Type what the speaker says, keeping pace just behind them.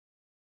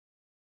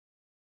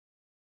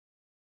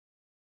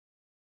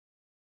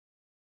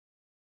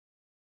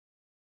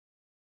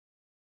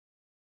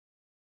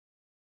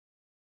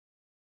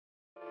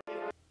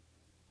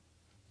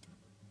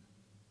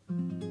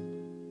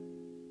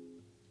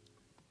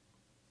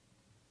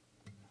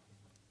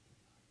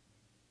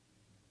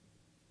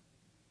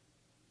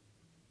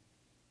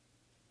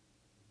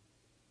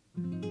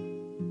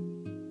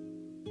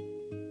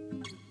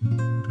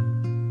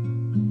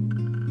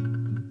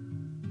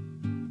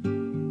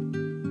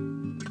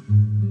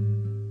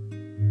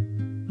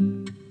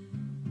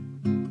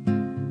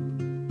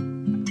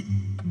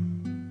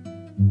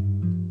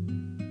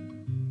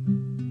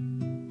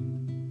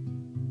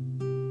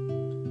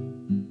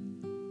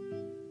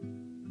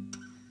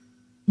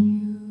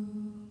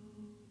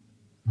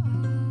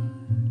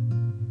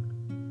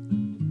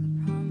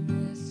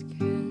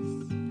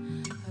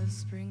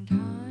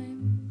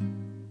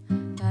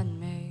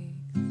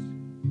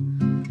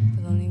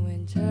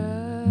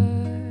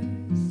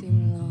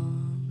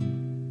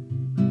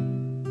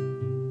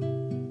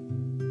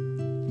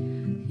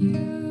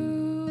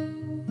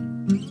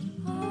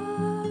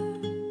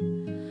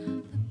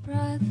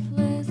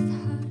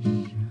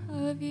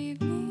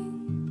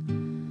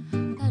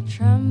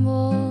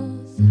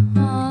Trembles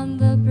on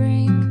the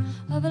brink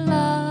of a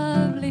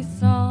lovely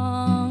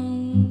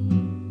song.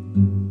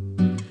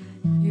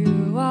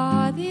 You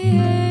are the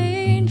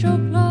angel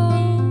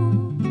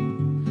glow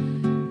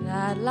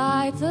that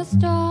lights a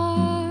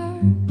star.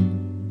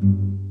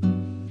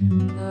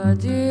 The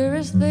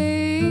dearest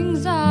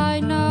things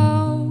I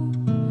know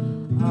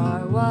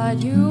are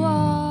what you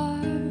are.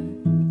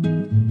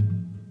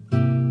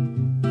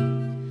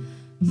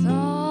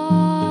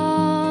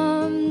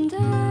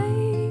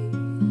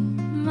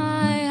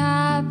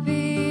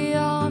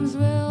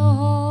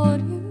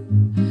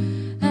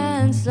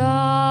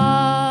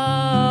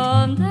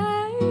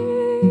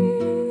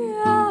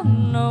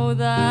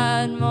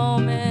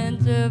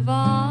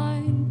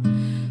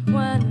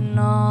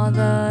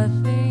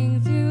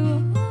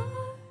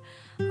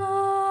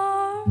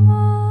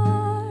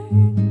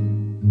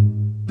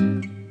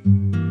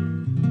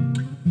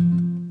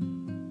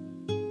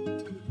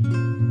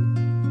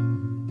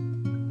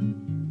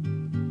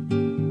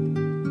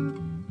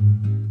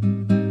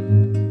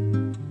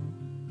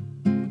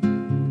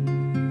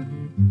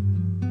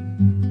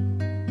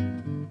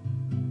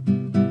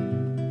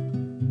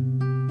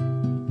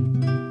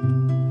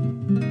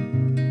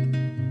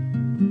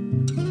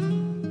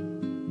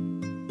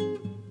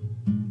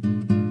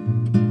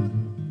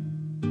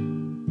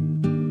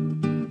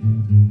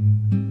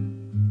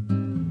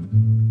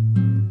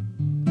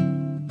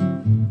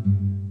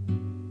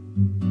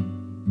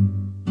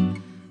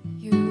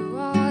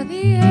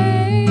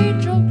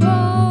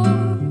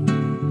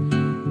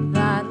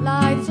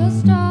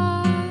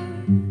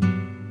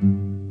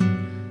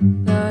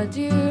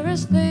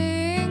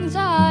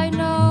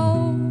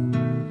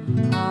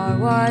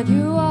 What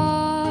you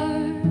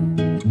are.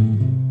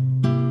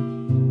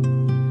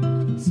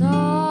 Someday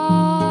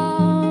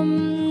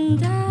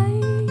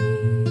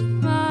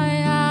my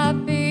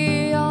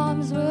happy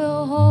arms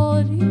will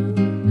hold you,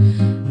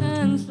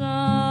 and someday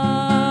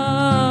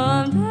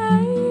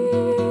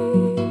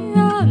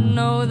I'll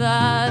know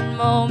that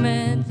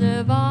moment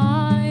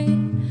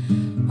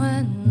divine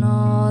when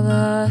all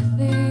the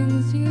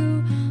things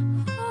you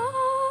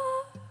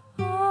are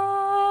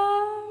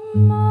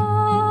mine.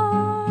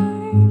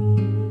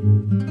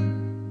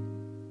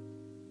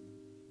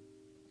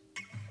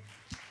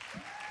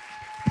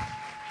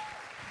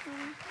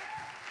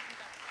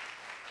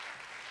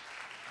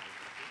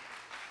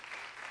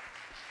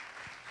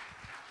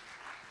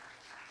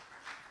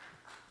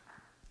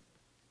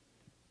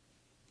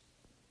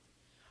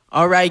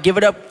 All right, give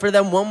it up for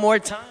them one more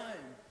time.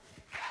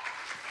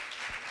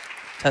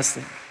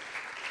 Testing.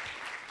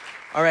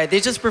 All right, they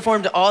just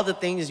performed All the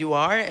Things You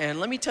Are, and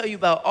let me tell you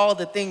about all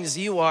the things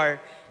you are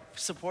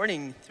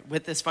supporting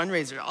with this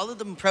fundraiser. All of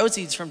the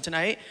proceeds from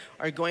tonight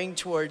are going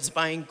towards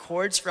buying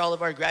cords for all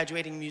of our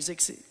graduating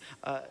music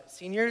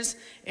seniors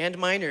and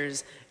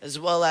minors, as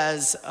well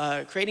as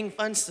creating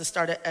funds to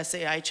start an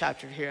SAI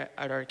chapter here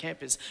at our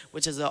campus,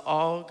 which is an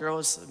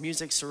all-girls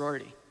music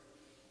sorority.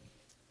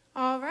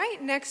 All right,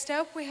 next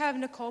up we have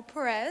Nicole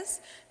Perez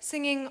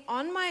singing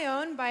On My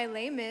Own by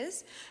Les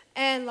Mis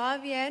and La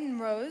Vie en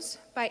Rose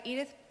by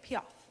Edith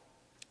Piaf.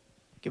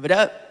 Give it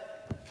up.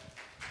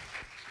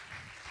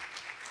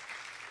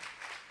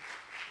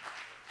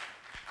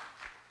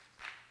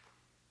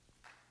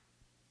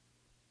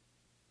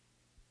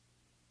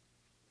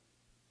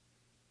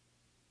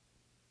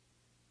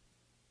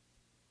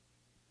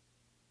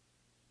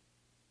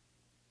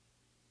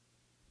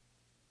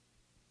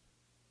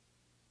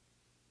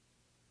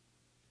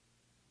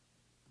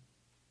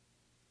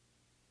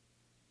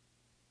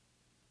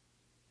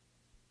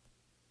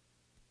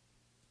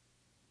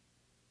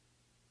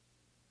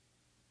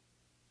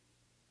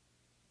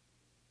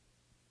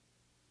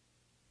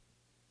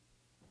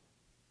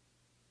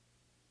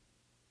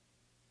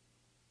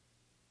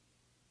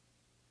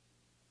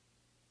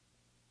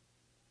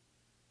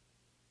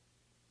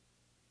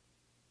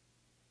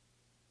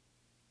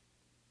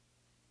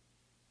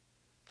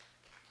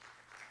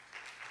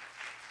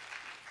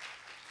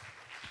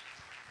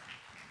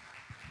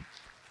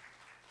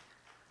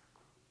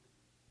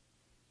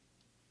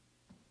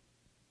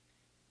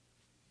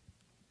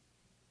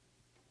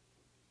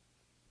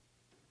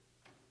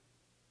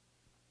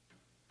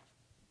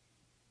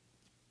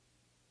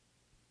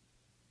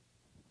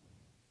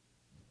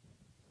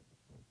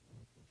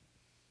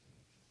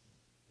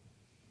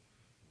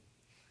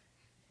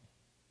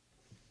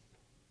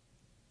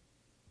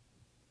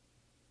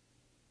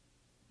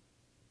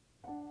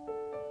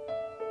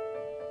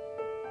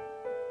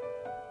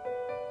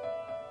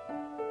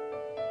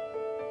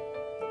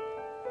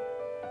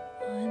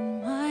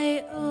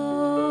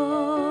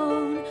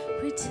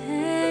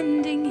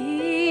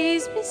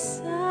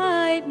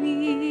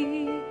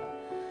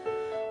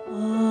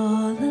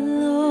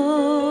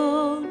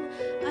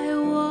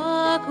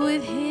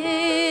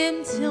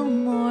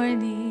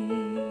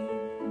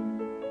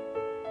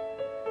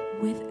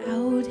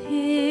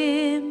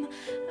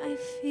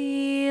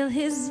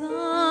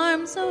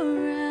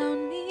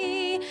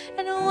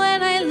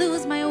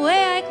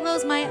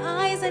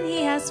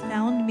 has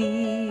found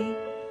me.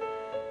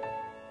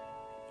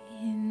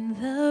 In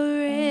the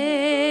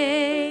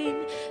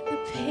rain, the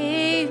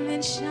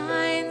pavement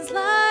shines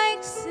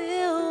like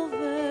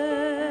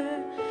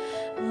silver.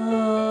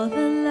 Oh,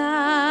 the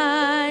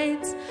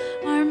lights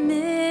are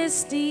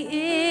misty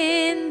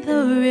in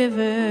the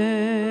river.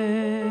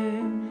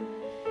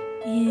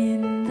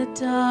 In the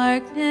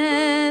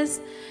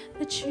darkness,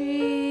 the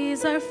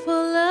trees are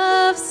full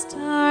of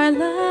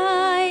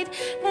starlight,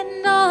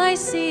 and all I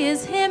see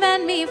is him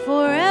and me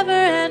forever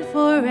and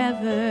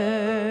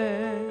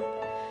forever.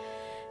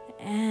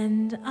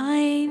 And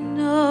I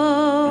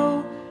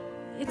know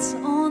it's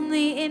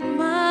only in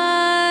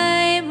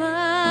my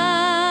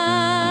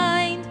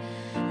mind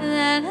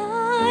that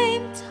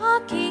I'm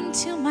talking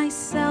to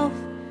myself,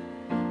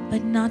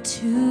 but not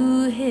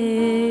to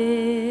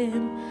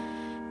him.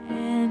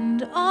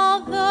 And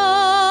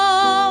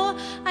although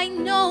I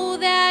know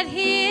that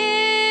he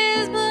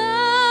is blind,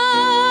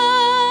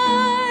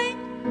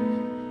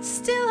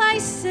 still I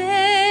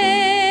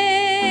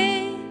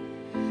say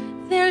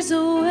there's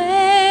a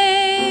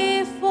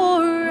way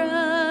for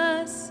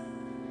us.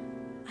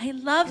 I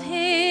love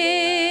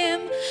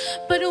him,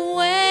 but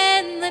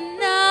when the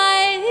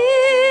night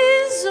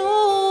is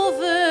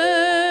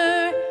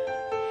over,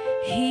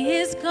 he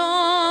is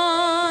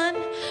gone.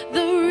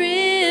 The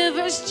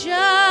river's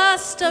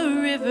just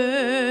a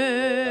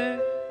river.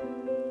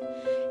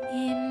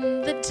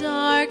 In the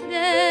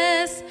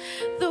darkness,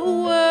 the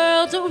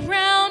world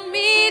around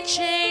me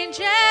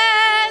changes.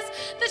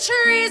 The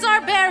trees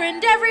are bare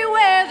and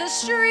everywhere the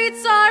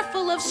streets are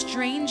full of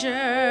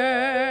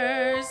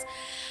strangers.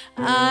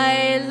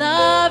 I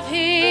love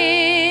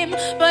him,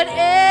 but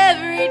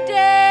every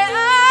day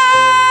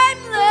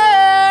I'm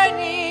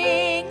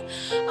learning.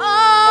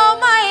 All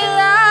my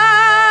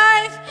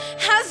life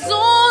has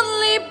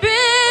only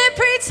been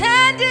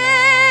pretending.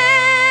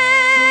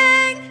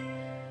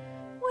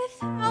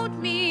 Without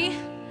me,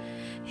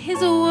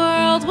 his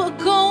world will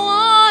go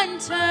on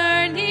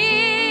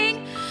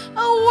turning.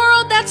 A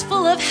world that's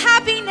full of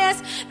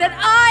happiness that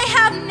I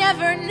have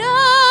never known.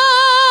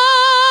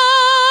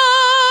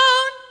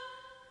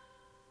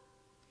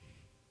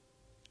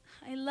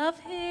 I love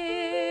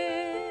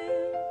him.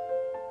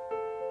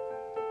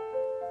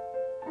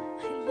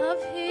 I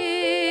love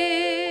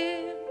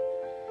him.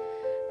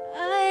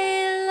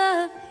 I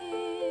love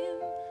him,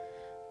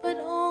 but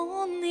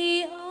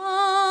only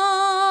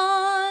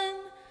on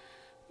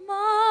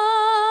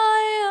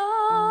my own.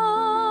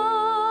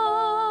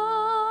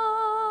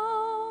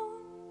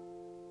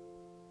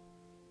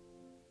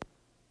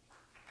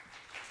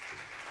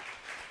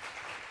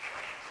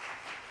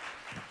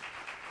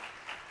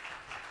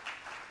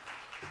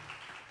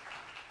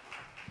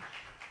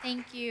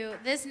 Thank you.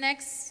 This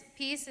next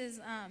piece is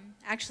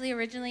actually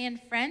originally in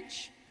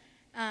French.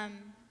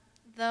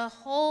 The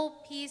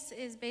whole piece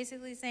is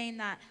basically saying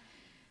that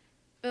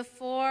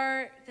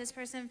before this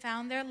person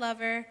found their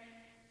lover,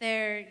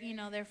 their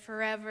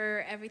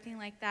forever, everything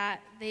like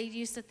that, they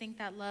used to think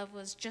that love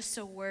was just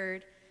a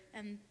word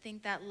and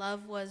think that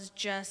love was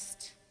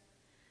just,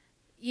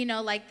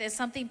 like there's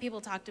something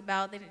people talked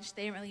about, they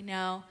didn't really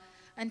know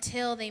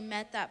until they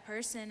met that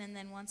person. And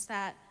then once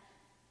that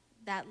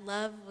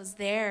love was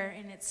there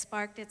and it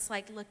sparked, it's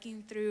like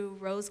looking through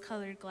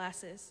rose-colored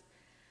glasses.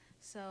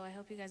 So I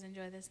hope you guys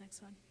enjoy this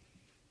next one.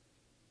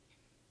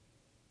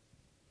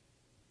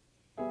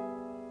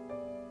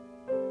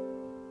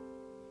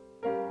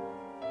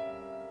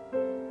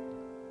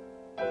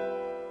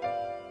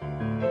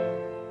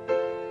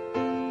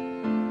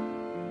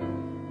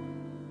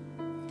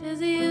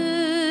 Tes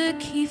yeux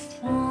qui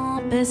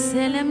font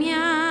baisser les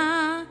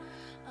miens,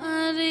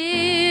 un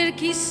rire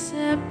qui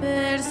se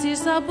perd sur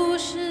sa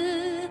bouche.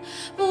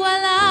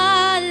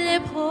 Voilà les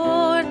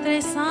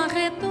portraits sans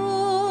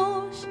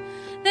retouche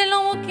de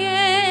l'homme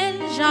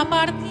auquel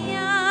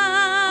j'appartiens.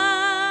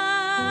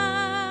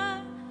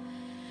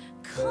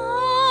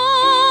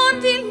 Quand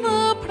il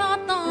me prend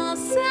dans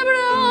ses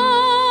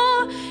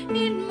bras,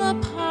 il me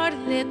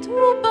parle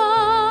tout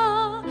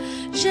bas,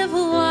 je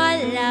vois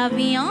la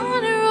vie en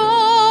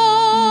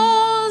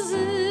rose.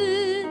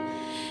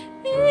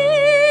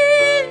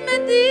 Il me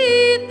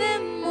dit des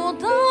mots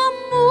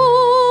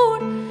d'amour,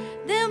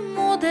 des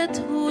mots de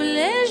tous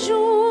les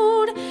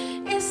jours,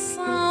 et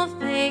ça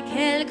fait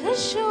quelque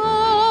chose.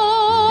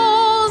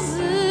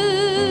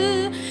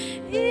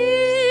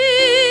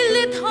 Il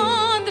est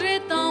tendre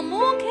dans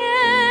mon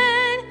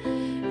cœur,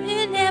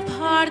 une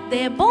part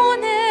de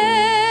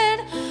bonheur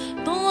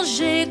dont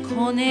je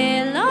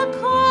connais la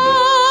cause.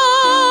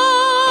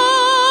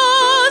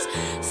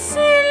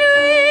 C'est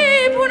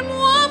lui pour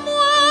moi,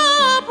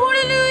 moi pour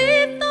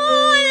lui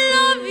dans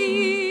la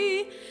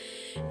vie.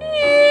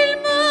 Il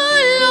me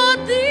l'a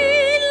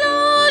dit,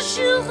 l'a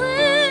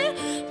juré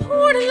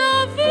pour la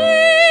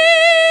vie.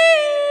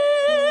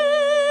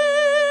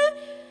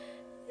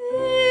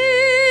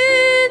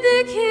 Et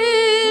dès que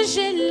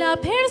je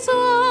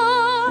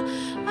l'aperçois,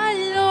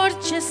 alors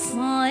je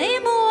sens et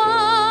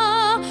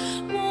moi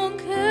mon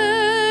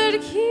cœur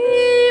qui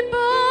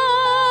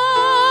bat.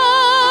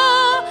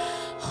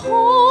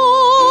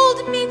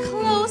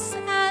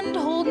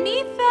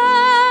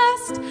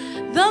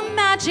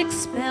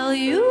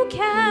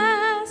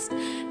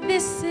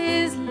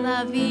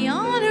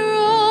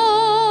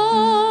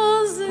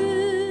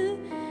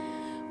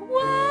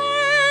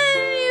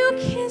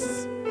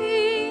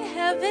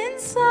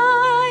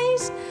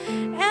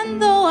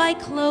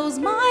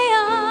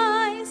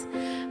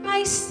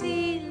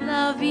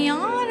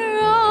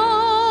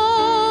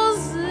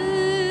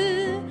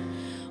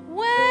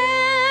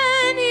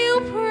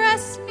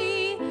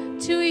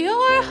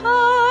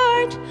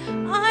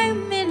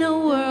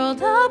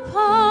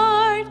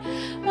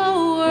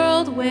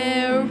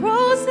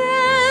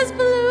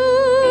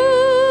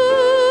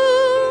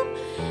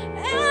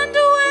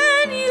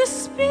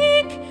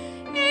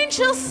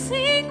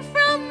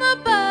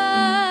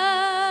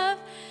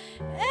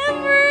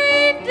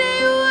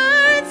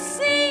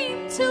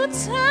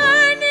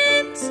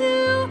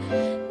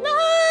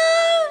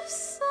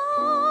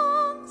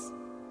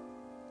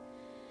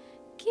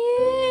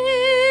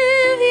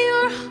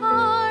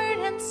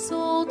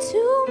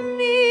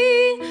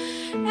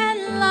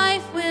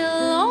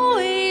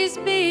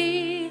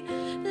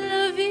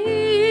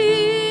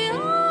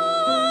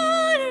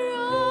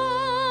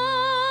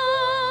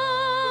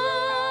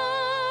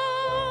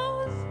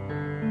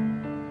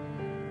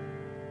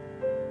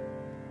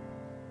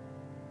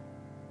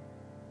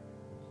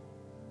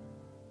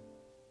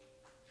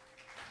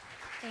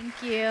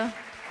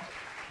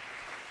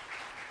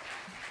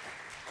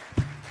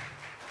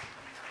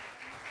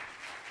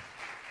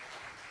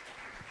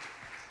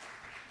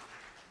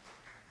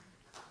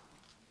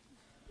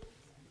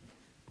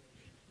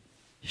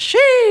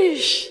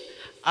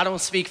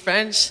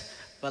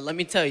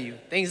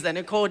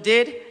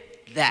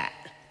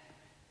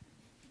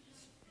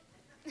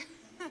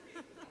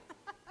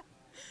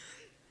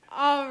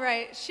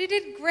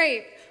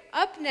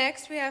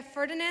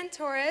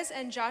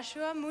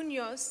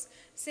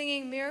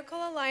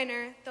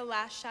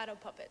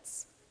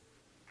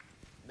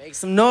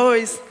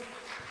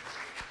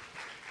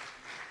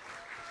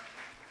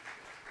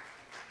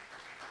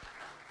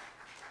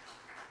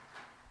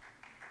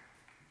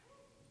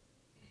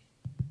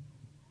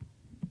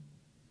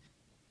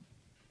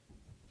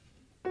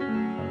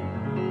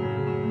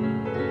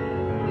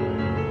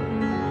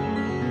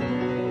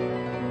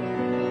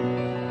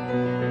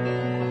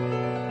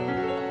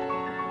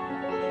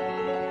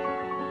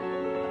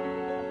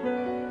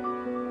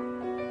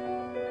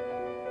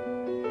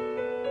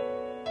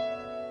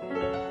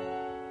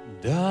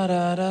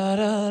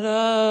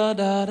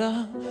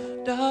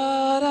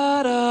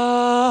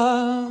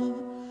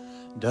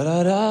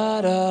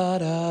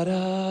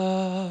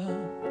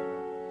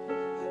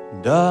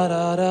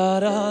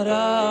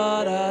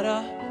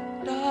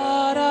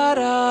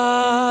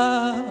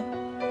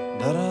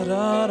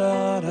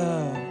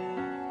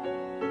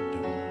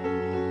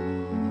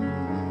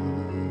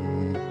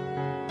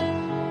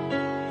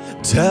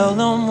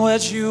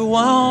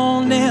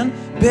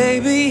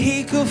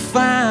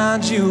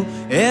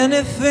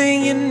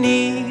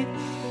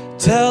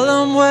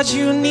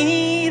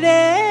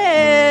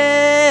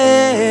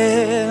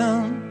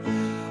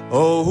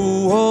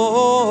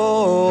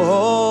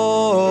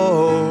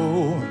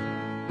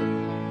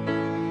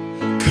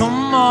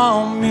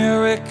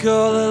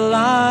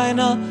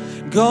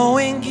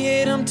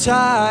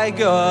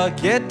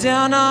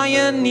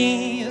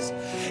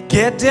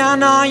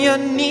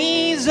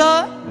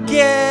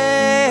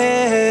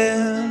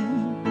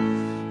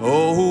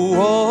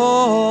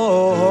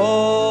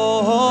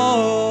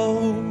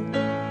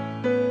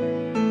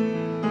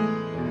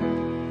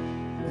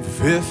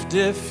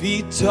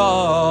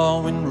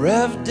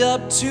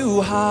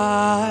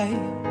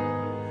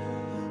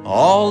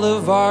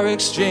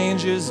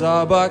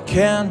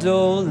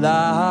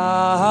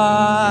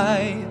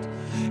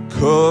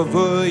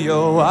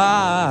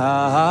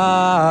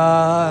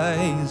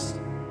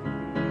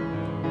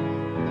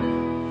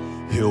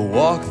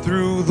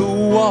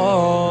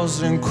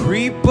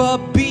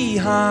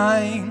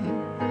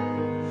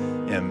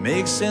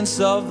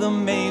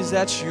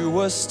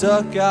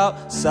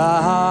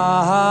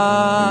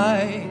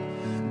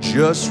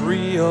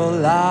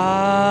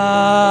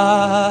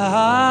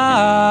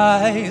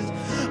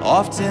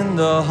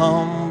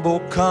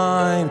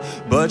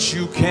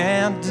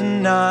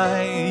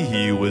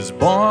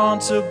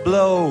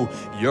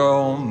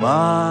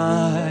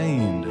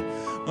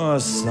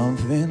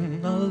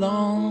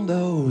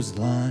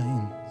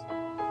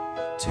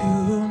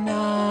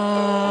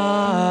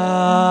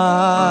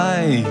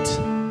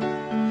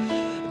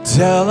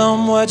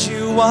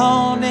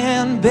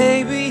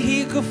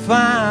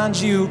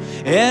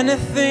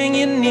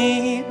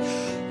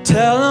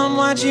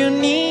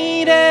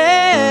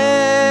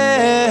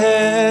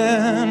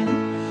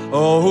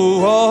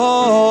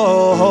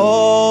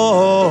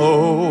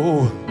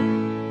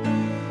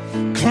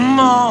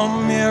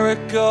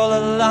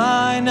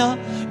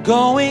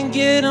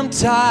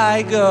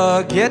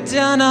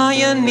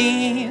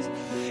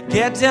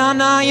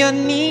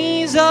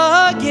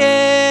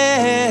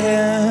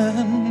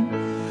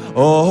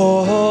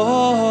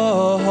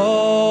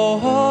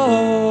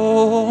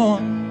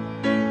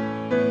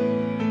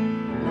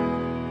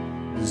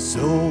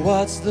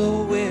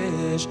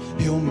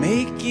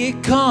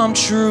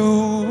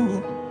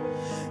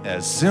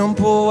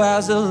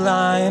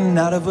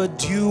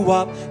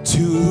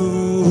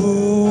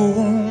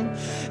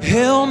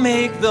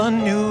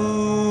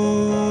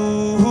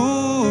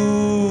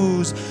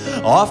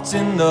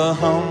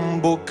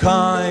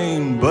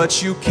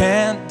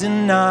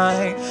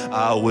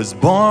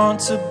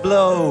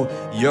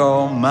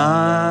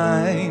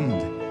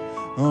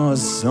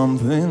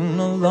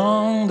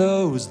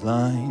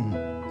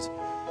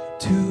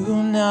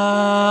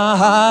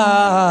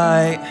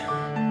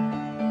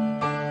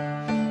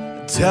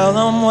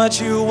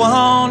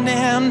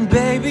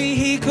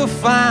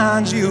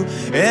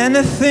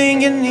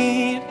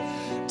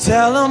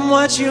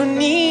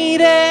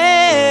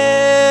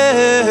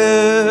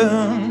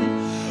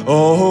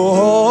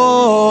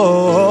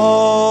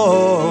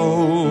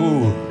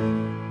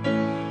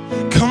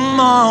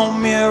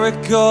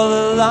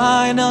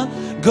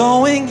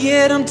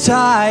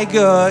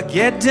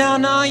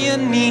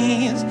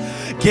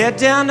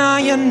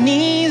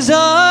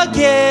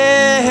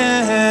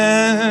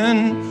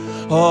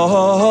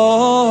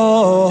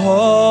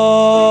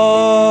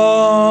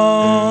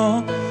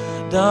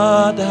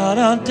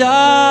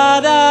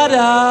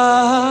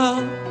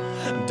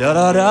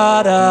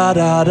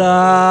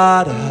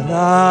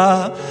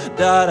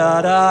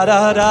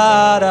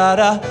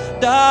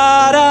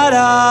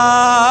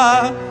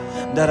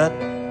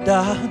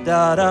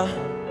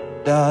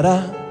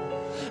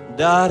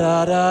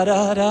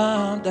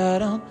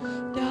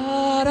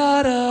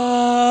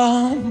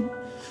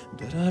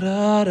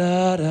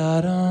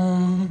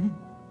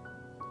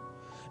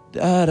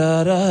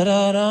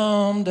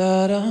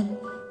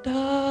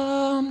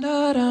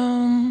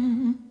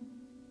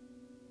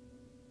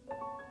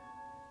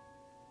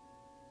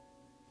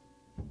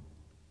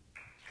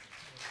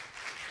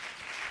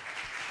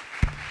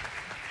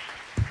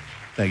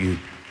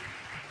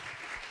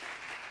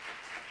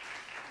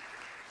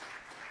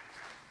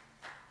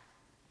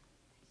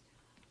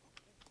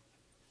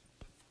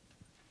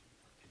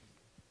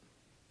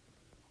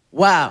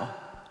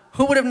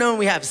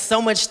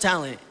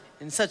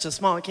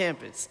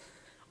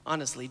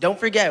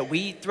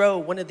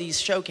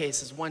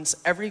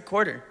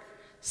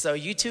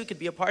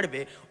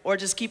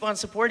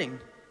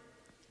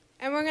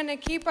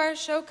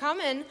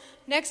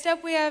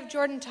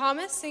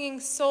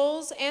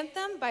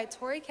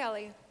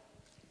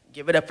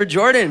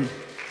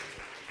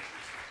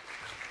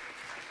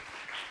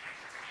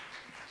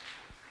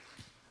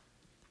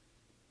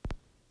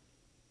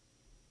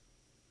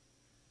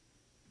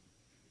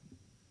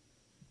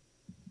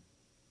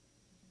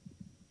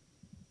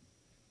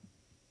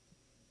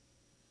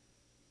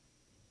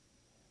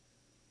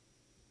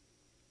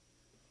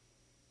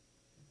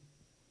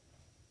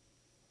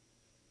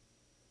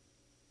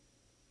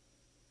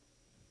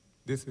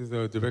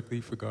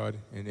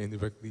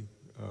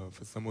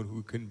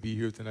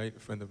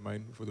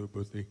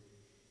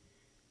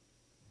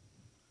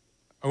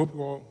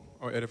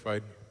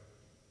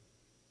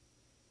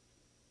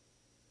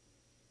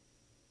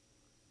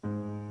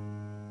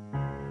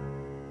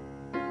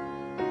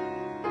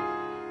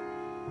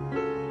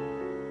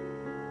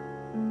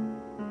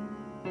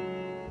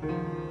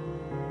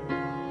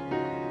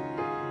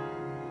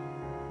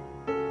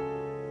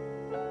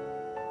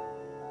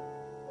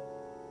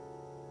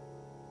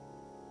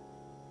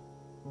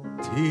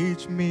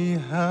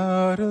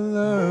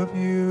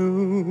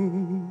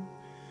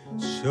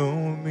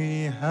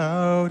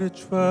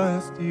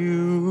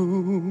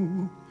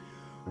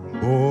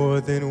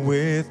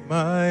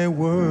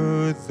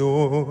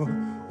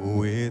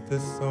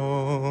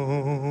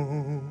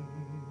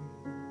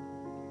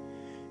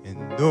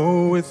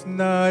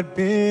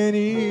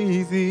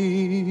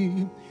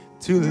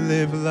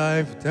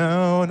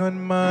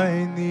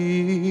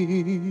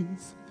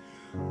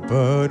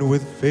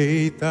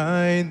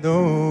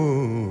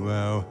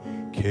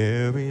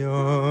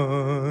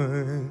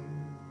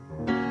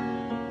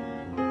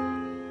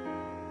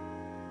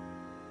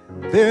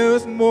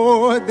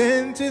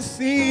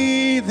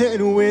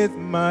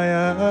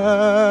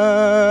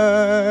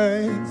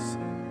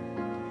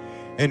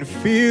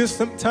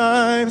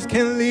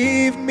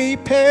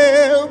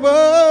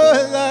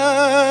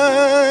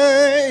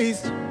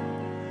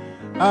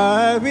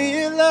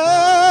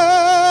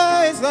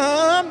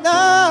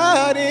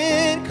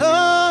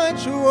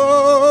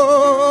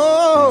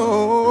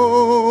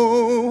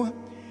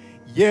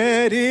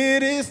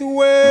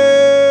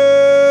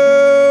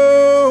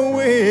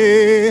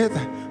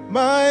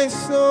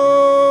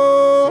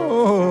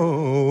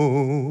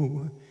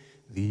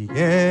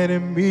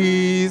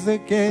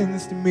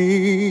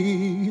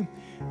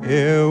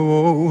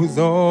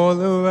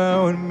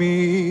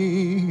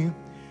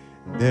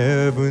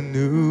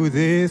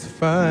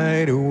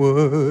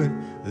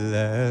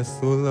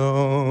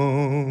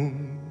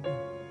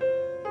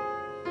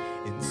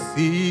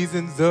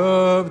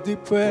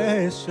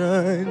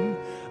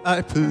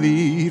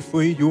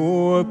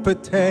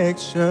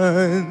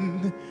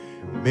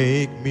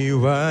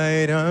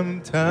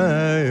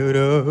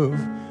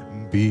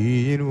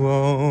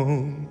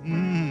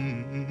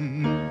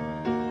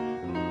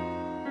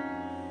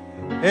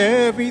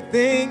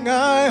 Everything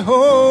I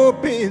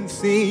hope in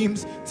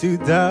seems to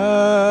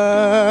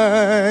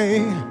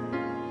die.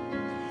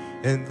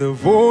 And the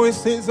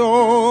voices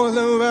all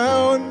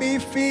around me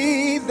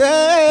feed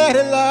that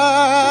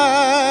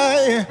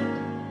lie.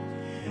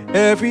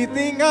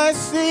 Everything I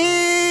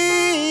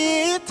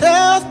see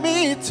tells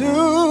me to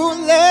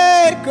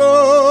let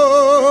go.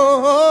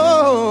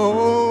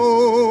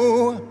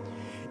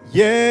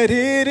 Yet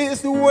it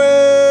is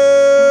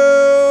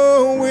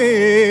well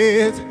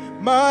with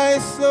my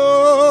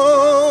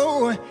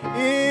soul.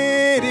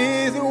 It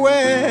is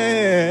well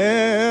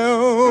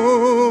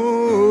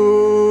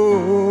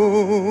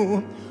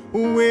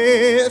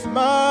with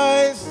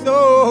my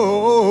soul.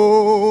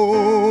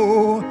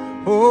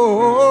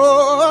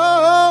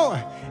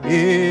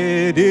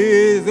 It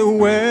is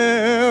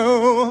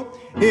well.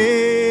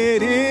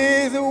 It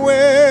is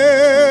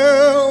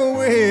well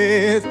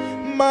with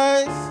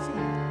my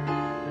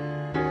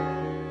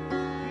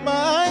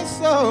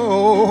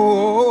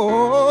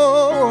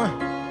soul,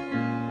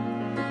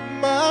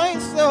 my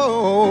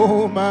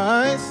soul,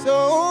 my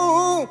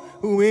soul.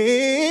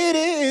 It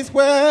is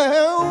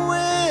well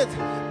with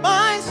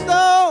my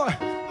soul,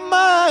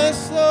 my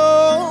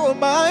soul,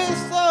 my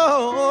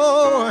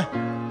soul,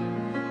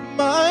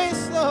 my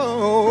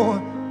soul.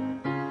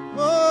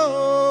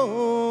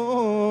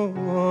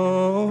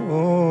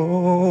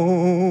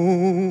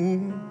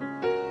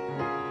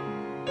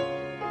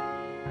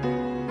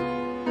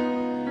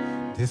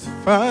 This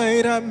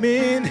fight I'm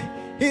in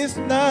is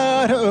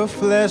not of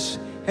flesh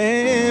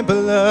and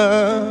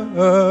blood,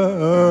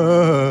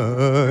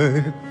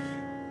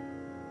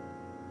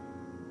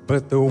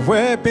 but the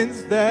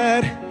weapons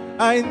that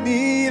I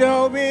need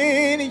are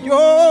in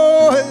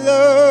your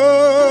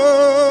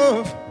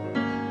love.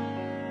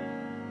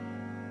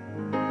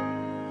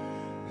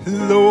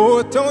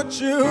 Lord, don't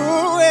you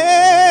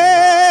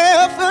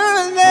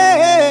ever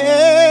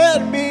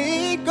let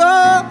me go.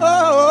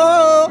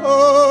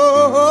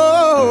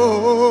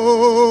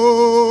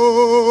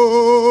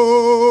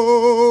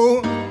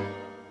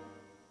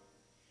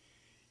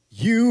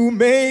 You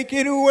make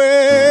it well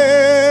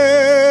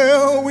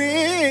with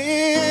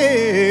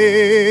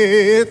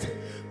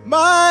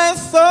my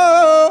soul.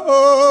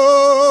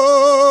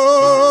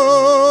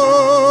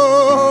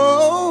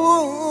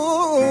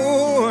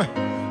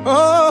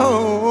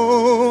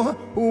 Oh,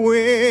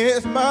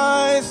 with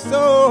my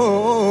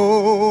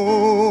soul.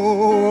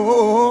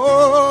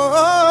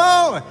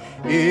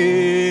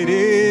 It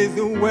is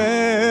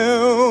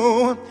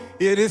well.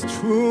 It is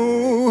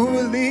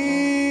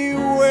truly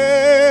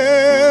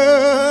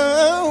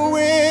well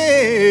with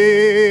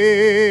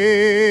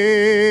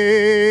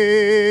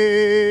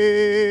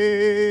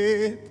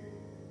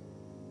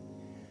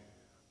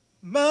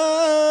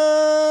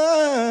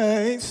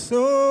my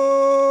soul.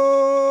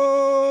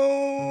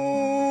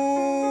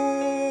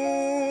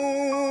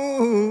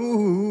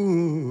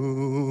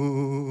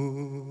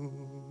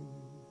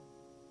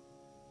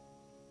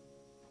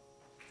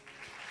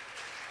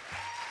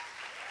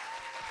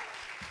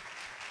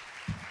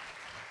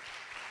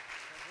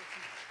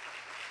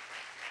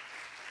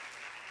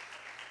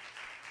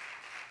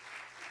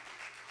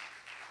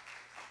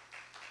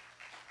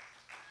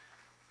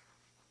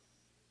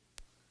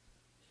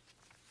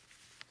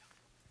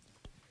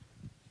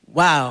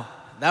 Wow,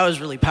 that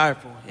was really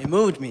powerful. It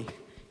moved me.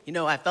 You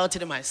know, I felt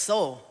it in my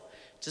soul.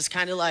 Just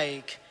kind of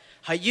like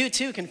how you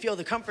too can feel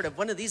the comfort of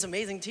one of these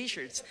amazing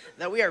t-shirts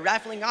that we are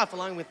raffling off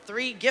along with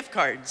 3 gift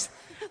cards.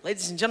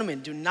 Ladies and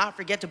gentlemen, do not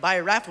forget to buy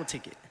a raffle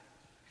ticket.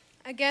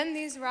 Again,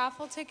 these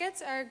raffle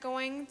tickets are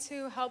going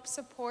to help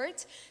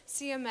support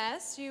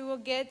CMS. You will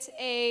get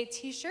a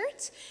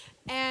t-shirt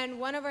and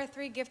one of our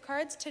 3 gift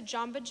cards to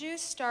Jamba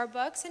Juice,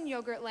 Starbucks, and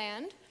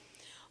Yogurtland.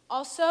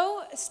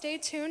 Also, stay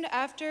tuned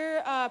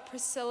after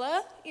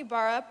Priscilla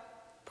Ibarra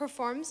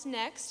performs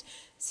next.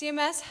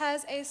 CMS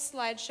has a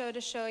slideshow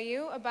to show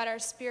you about our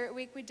Spirit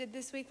Week we did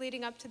this week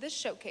leading up to this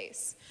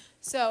showcase.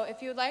 So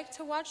if you would like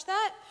to watch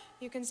that,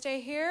 you can stay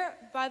here.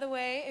 By the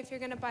way, if you're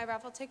going to buy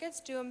raffle tickets,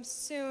 do them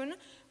soon,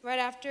 right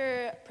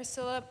after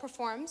Priscilla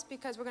performs,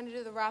 because we're going to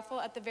do the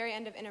raffle at the very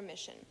end of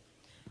intermission.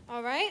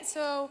 All right,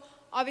 so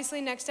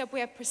obviously next up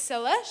we have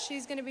Priscilla.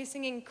 She's going to be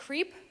singing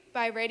Creep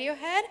by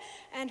Radiohead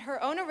and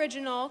her own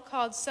original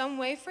called Some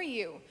Way for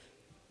You.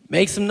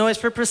 Make some noise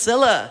for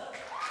Priscilla.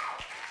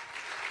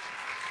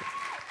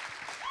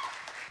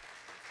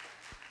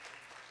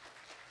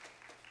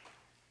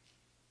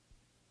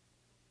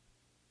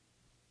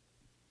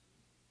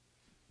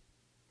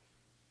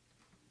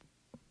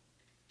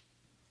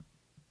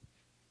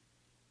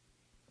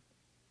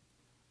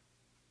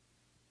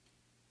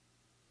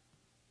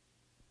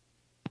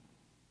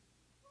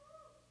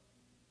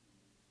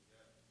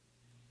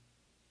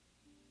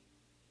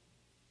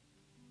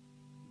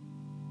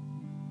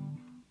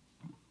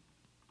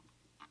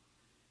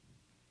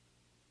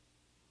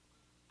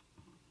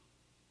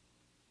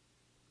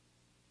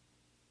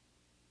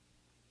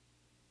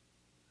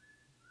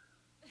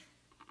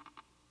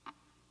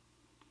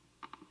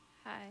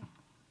 Hi.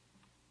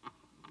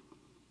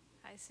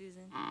 Hi,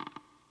 Susan.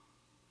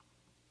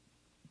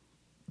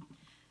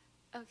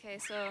 Okay,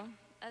 so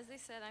as they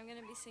said, I'm going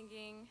to be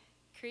singing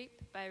Creep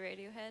by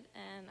Radiohead,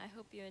 and I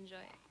hope you enjoy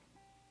it.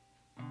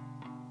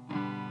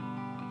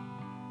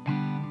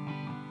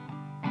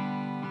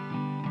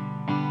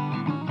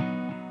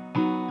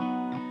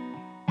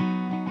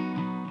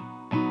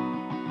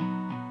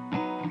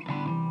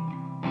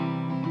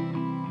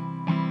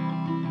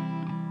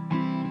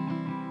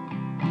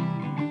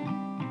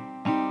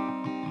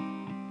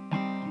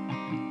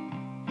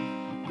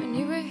 When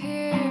you were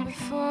here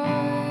before,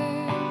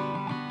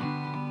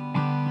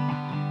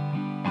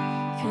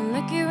 can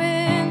look you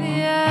in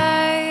the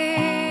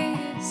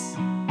eyes.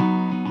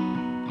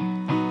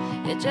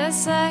 You're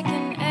just like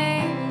an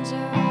angel.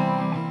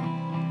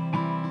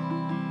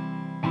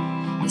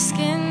 Your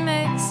skin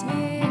makes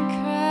me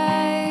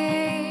cry.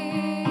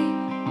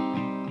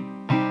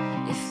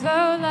 You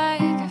flow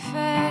like a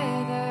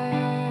feather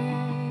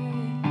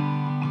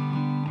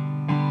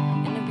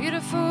in a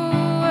beautiful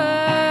world.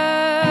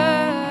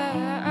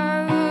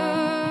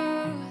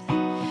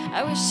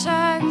 I wish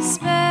I was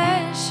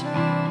special.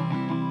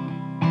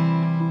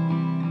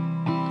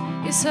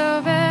 You're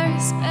so very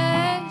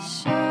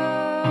special,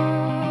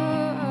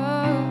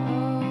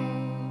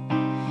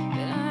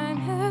 but I'm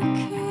a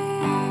creep.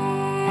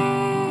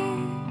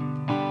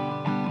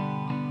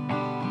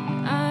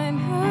 I'm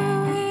a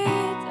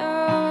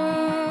widow.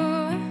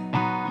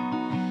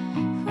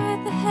 What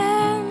the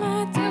hell am I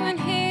doing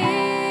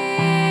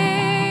here?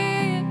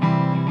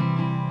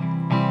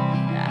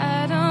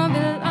 I don't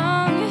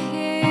belong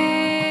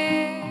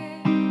here.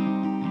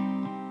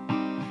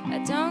 I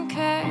don't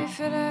care if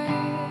it hurts.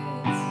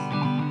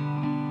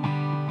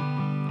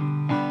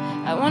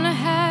 I wanna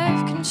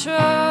have control.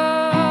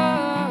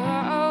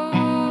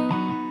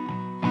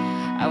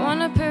 I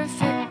want a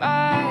perfect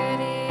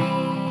body.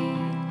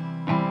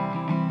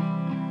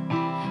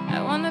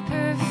 I want a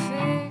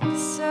perfect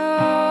soul.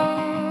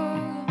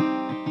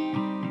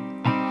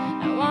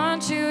 I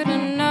want you to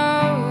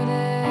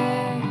notice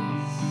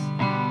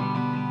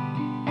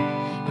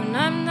when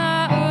I'm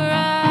not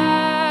around.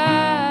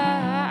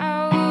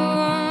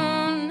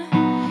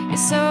 You're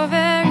so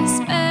very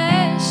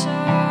special.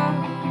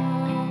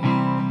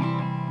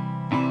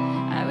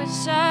 I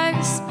wish I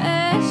was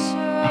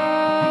special,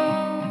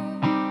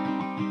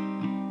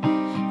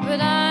 but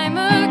I'm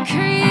a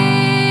creep.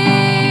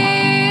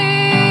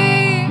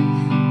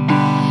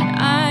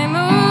 I'm a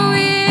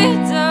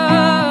widow.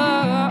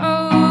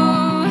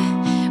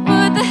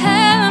 What the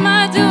hell am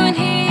I doing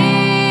here?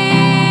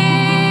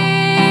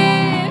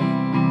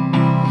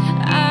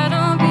 I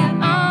don't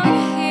belong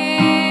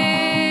here.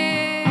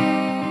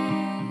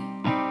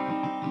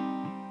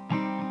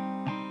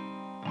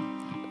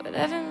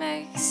 Whatever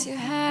makes you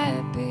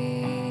happy,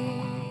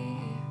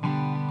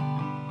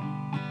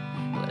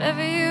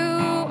 whatever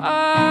you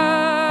are,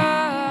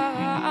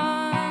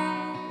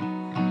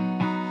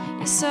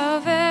 you're so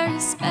very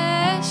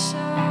special.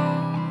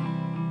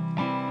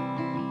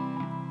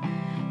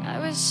 I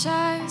wish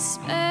I was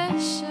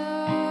special,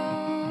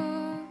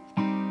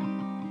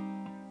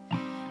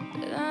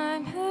 but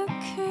I'm a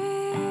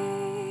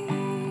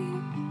creep.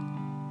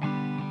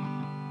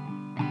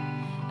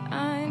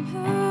 I'm a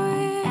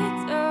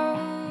widow.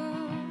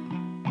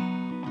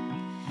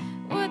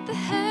 What the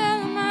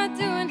hell am I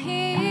doing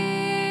here?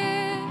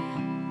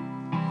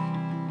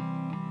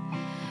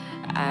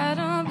 I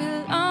don't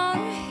belong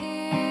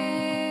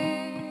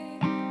here.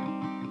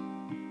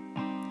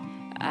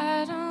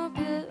 I don't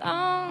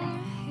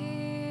belong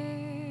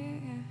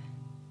here.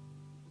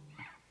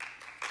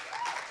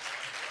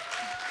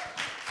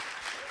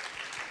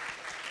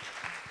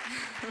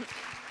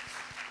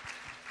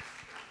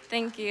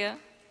 Thank you.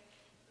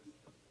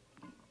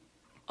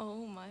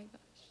 Oh my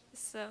gosh.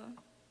 So,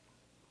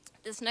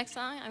 this next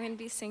song I'm going to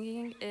be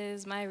singing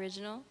is my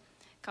original,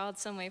 called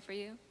Some Way For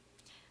You.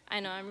 I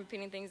know I'm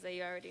repeating things that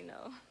you already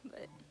know,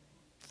 but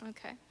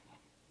okay.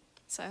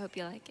 So I hope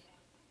you like it.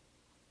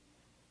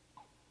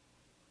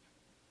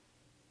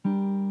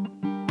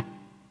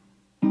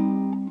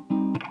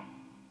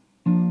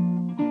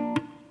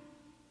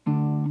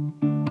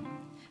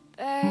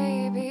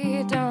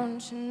 Baby,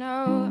 don't you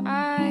know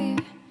I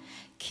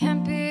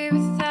can't be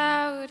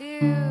without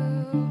you?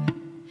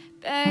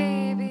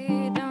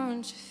 Baby,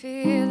 don't you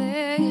feel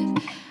it?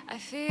 I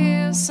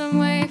feel some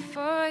way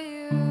for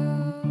you.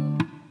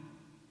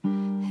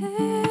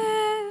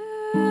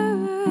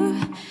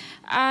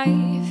 I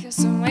feel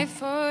some way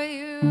for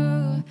you.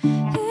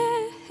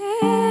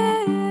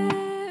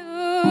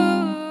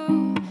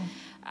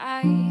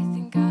 I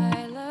think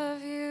I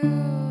love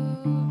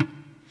you.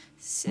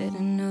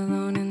 Sitting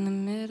alone in the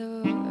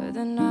middle of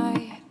the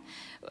night,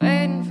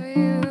 waiting for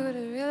you to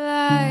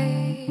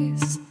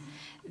realize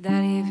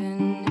that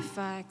even if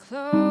I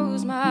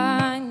close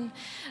mine,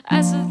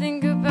 I still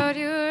think about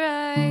your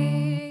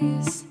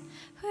eyes.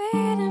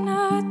 Waiting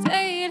all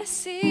day to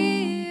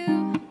see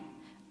you.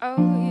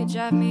 Oh, you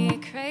drive me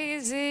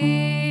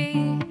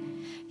crazy.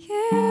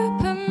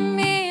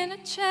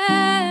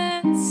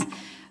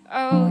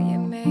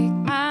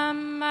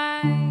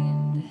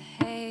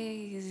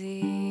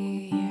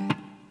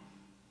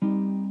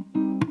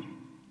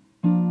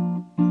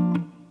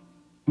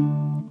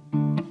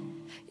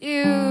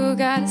 You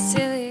got a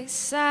silly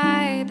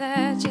side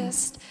that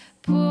just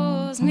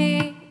pulls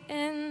me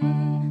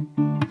in.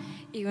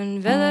 You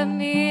envelop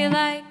me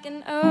like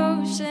an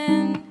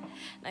ocean.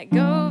 I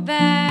go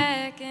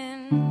back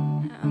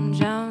and I'm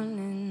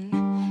drowning.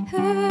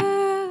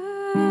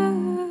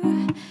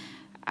 Ooh,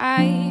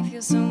 I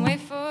feel some way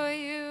for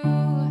you.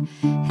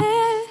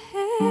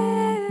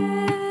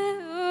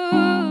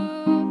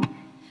 Ooh,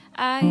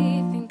 I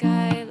think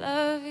I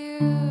love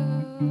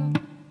you.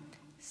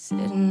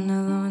 Sitting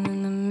alone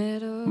in the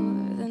middle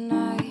of the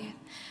night,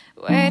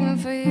 waiting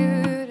for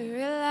you to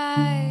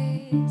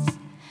realize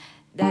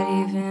that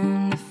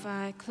even if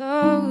I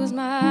close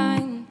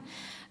mine,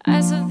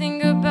 I still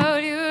think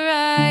about your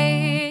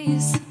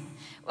eyes.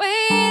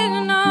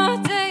 Waiting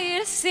all day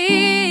to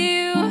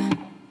see you.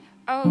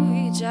 Oh,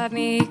 you drive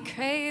me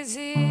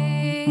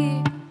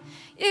crazy.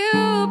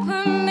 You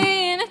put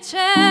me in a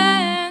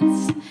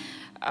trance.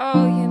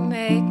 Oh, you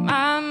make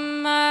my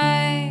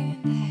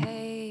mind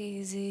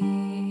hazy.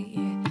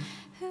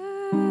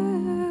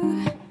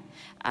 Ooh,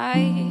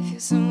 I feel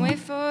some way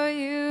for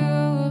you.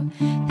 Ooh,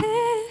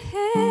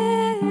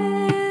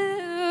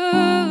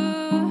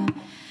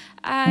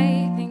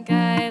 I think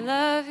I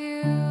love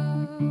you.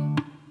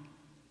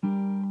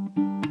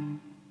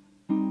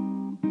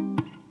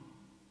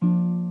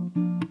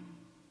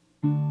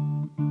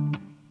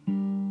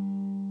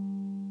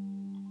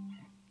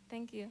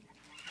 Thank you.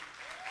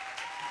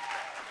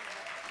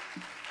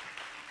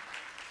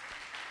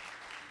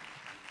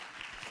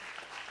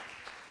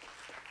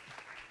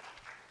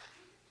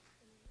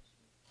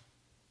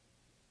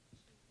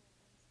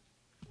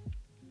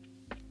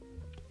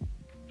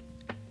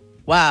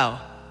 Wow.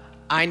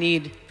 I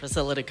need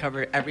Priscilla to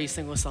cover every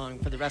single song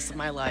for the rest of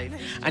my life.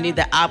 I need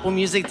the Apple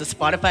Music, the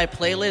Spotify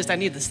playlist. I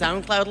need the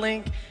SoundCloud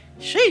link.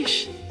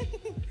 Sheesh.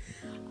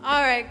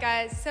 All right,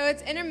 guys, so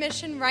it's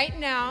intermission right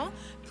now.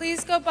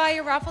 Please go buy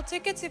your raffle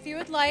tickets if you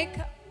would like.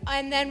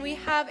 And then we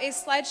have a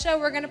slideshow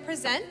we're going to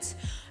present.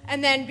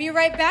 And then be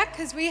right back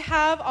because we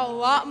have a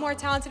lot more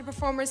talented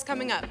performers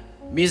coming up.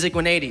 Music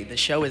 180, the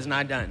show is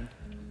not done.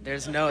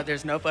 There's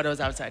no photos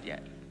outside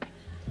yet.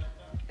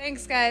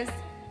 Thanks, guys.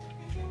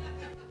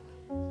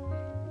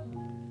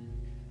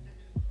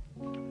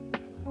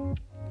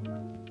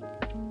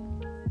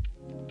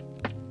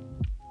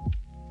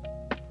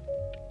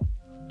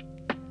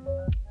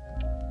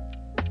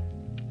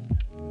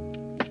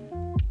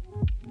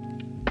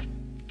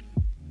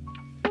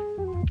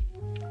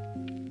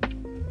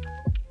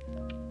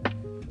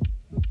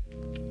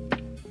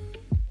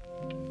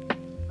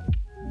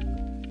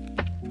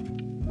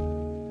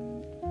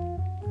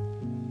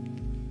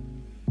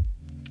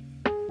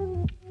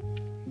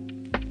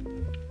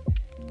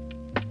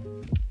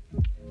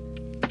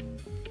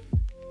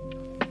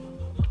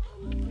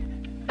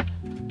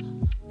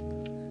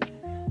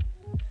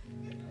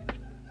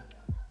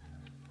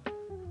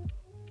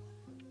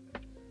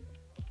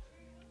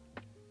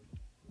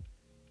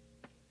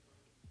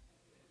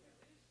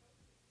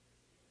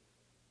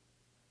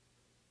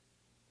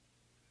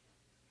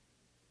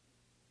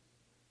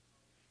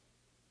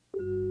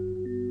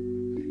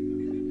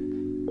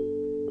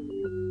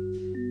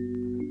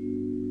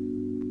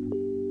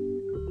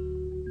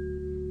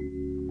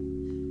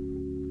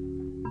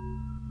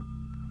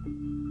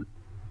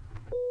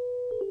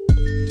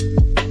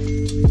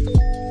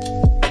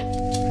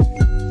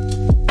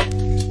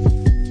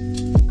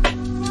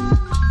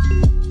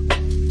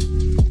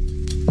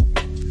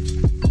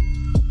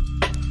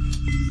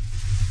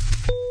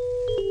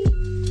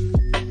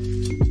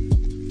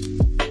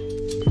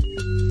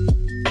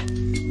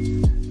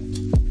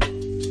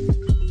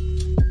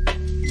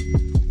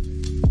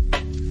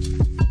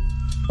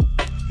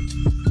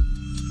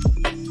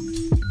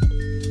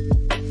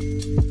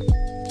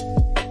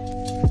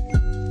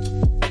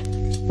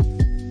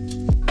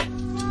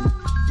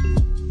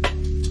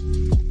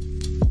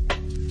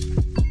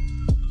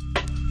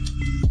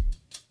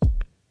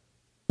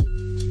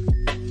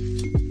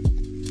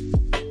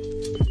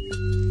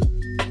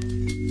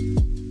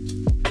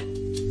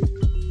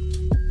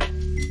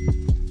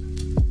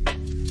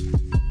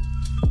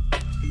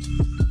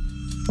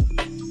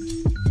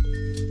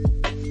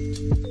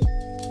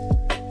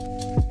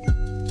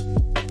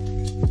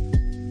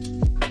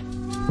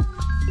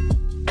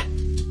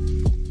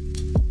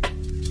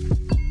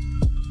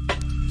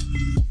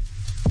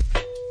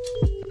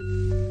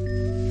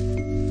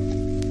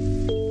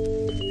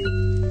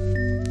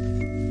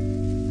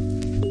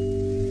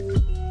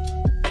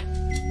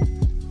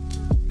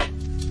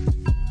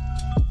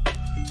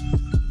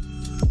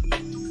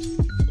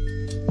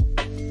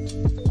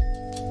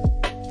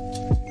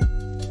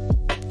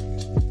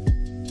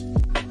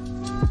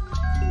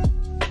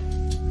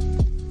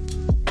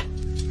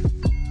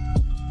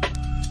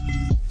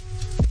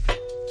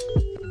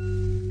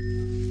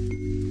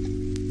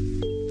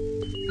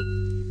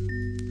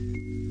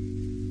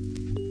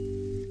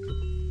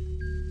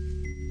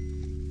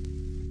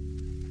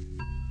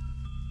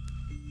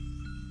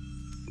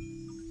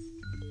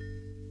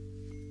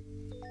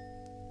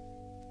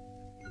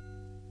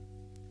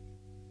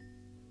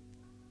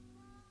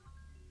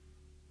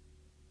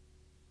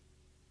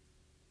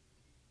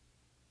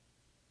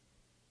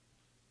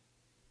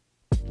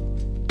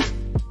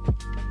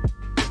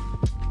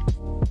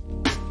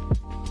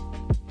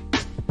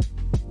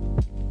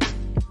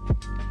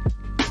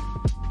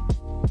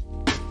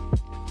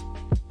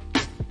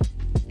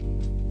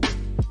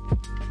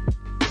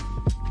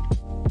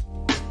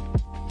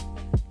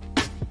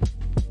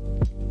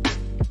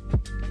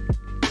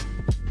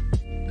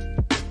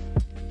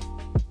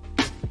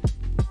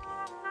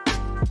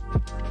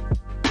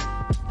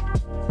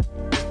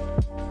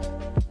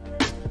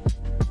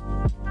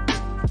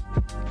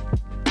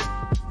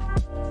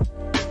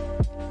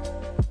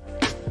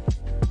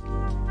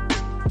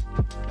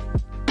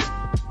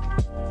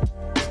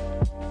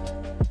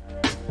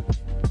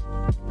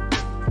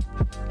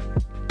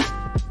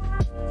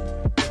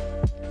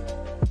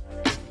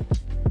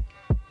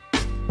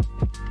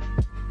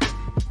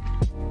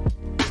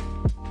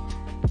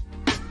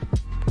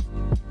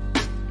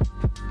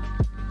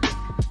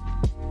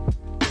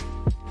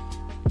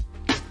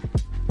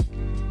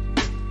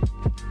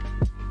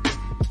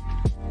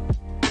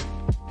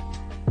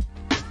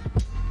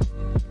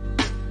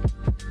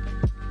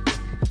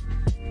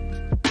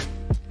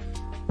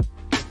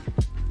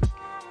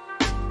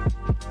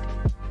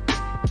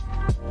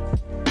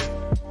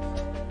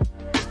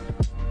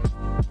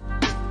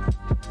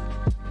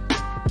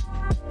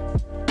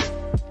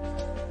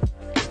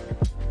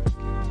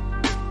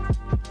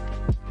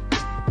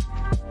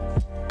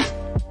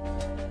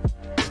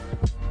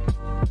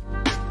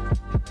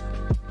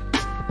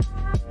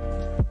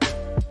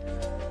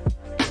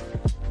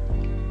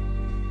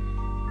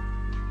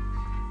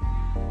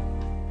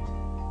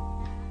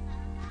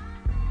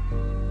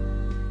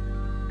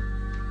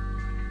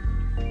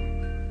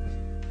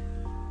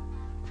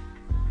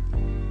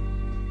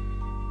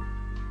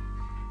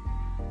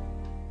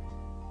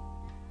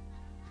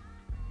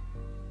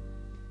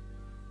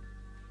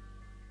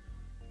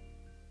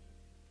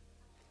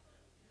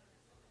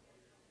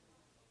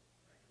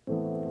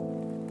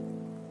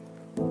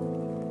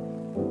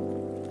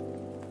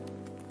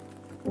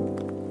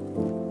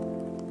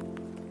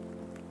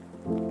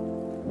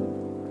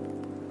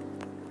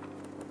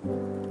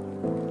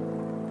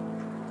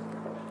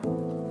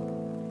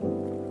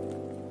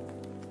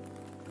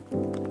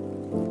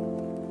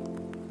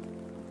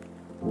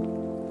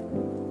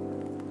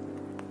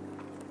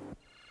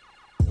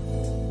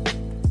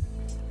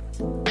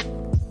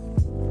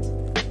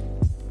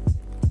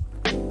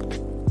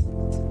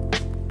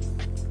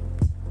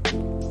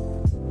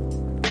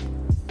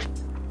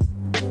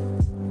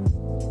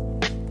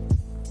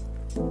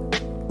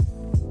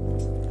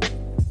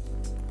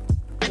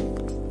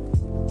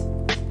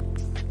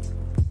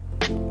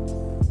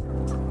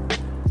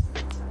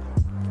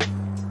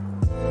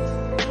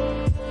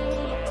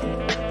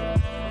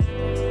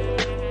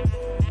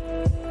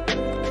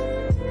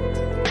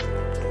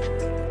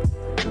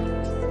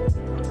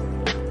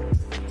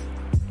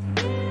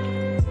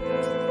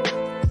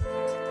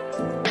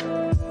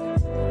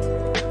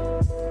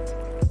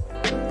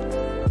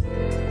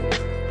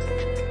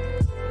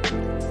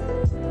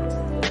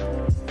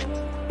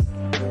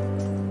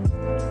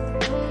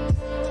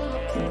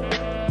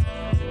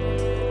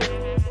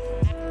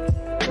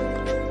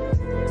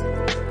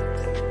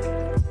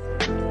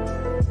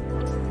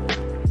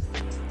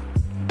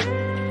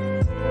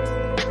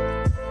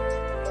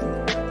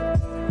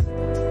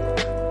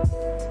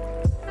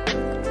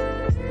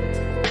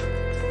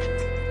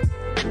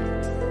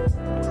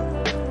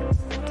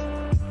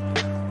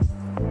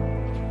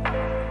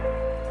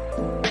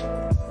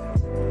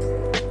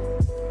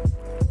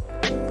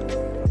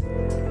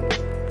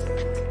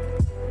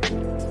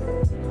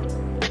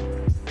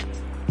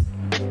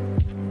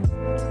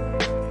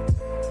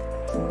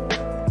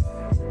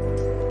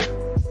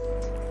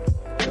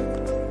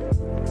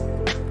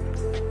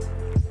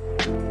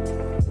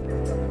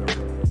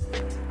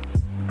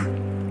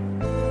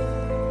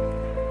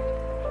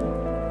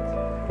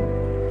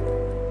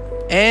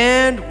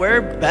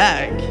 we're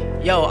back.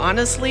 Yo,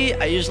 honestly,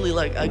 I usually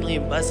look ugly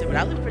and busted, but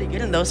I look pretty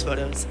good in those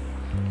photos.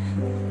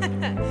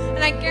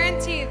 And I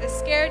guarantee the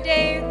Scare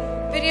Day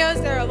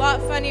videos, they're a lot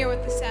funnier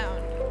with the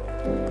sound.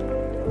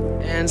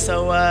 And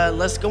so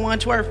let's go on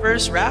to our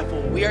first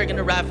raffle. We are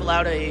gonna raffle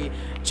out a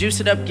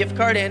Juice It Up gift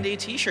card and a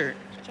t-shirt.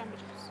 Jamba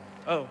Juice.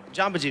 Oh,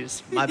 Jamba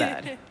Juice, my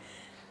bad.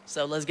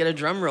 So let's get a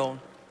drum roll.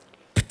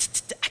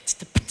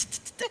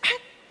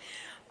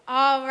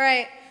 All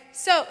right.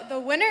 So the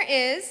winner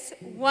is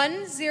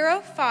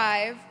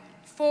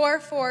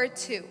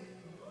 105442.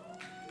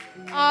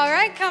 All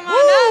right, come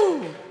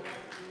on up.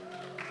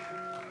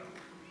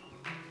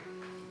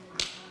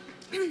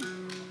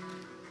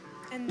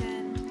 And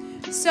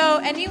then, so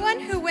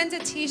anyone who wins a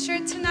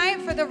t-shirt tonight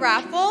for the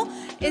raffle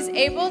is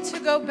able to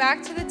go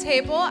back to the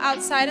table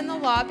outside in the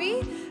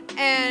lobby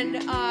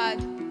and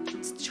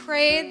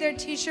trade their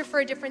t-shirt for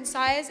a different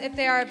size if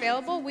they are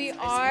available. We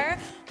are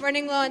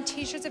running low on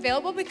t-shirts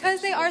available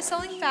because they are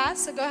selling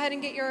fast, so go ahead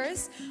and get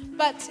yours.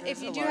 But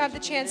if you do have the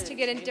chance to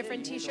get a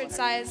different t-shirt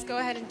size, go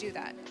ahead and do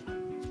that.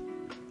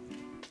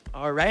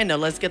 All right, now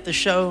let's get the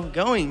show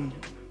going.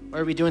 Or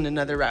are we doing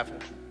another raffle?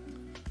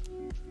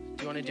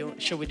 Do you want to do?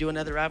 Should we do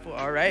another raffle?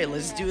 All right,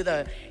 let's do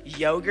the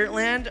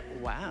Yogurtland.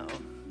 Wow.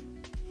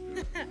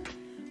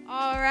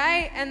 All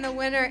right, and the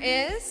winner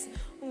is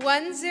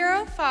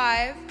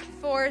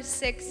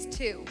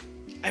 105462.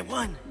 I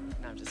won.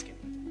 No, I'm just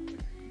kidding.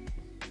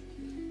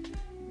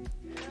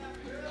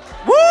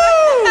 Woo! All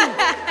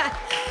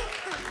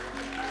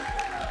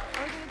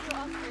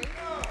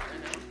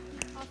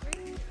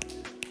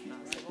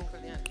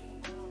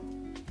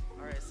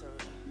right, so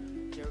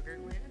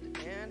Yogurtland,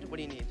 and what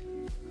do you need?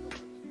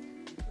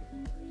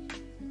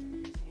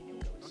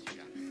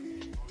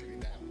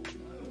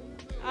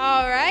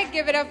 All right,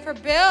 give it up for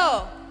Bill.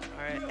 All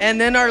right,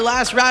 and then our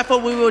last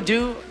raffle we will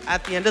do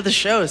at the end of the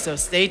show, so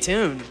stay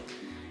tuned.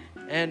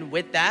 And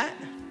with that,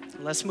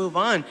 let's move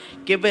on.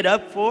 Give it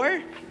up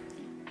for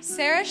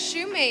Sarah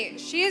Shoemate.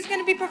 She is going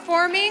to be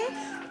performing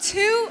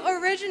 2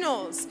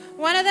 originals.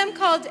 One of them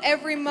called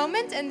Every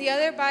Moment and the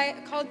other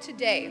called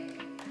Today.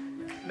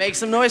 Make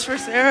some noise for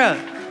Sarah.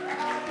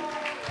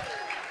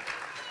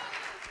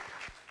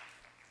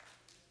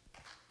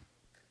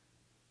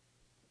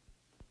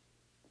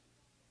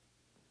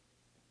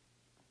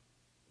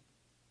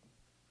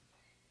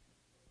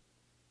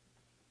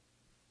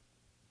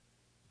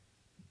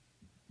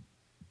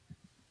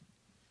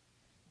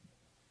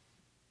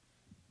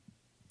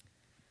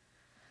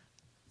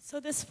 So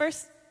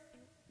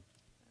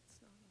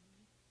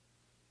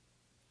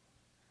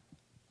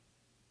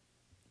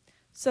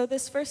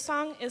this first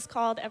song is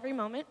called Every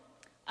Moment.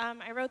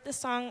 I wrote this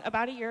song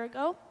about a year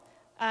ago,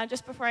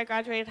 just before I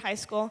graduated high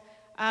school.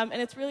 And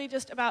it's really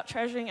just about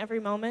treasuring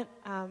every moment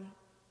and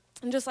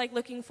just like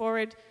looking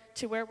forward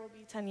to where we'll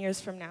be 10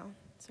 years from now.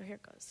 So here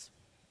it goes.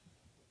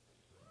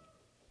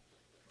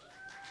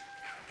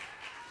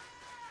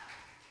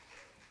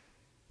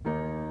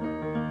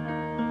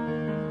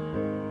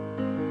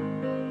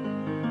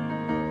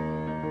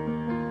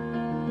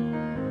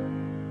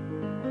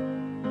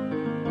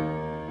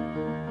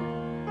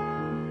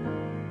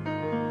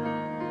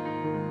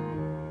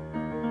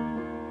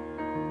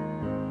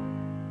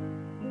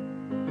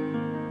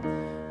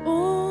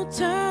 Old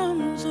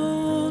times,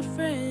 old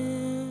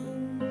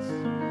friends,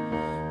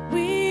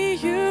 we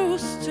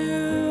used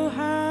to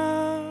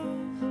have.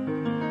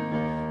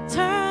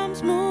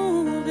 Time's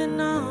moving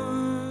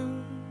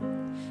on,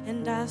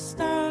 and I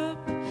stop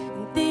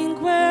and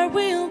think where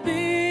we'll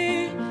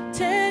be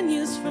 10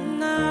 years from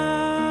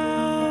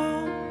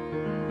now.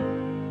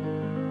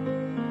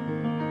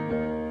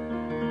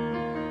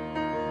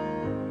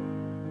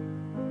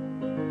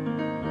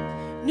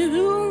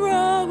 New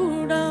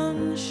road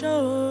unsure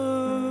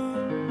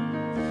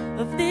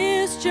of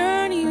this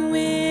journey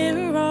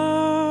we're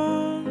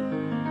on.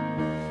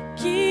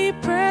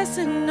 Keep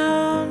pressing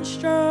on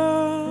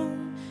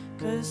strong,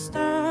 'cause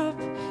stop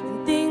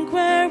and think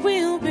where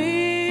we'll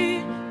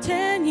be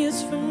 10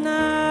 years from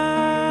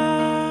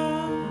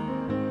now.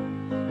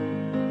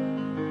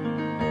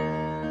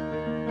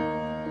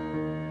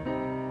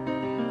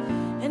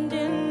 And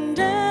in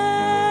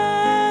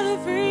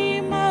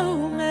every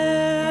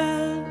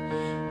moment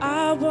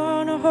I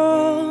wanna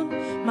hold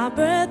my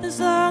breath as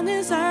long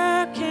as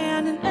I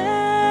can. In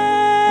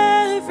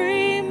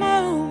every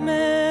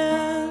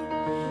moment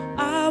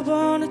I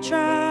wanna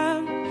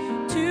try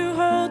to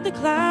hold the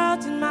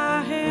clouds in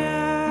my hand.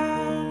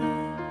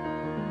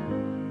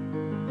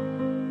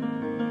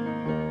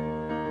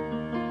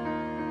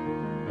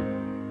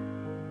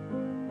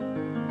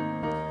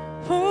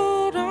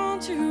 Hold on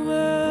to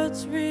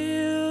what's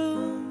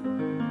real,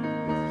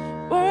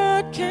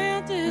 what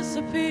can't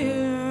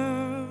disappear.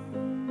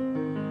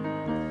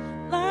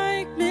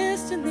 Like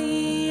mist in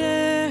the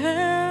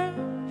air,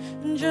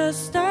 and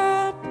just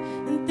stop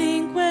and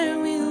think where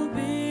we'll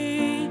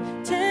be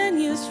 10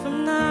 years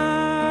from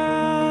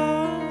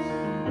now.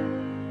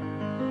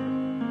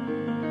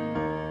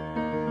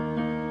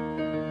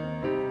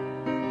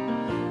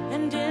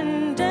 And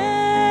in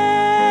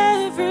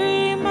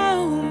every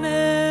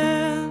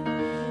moment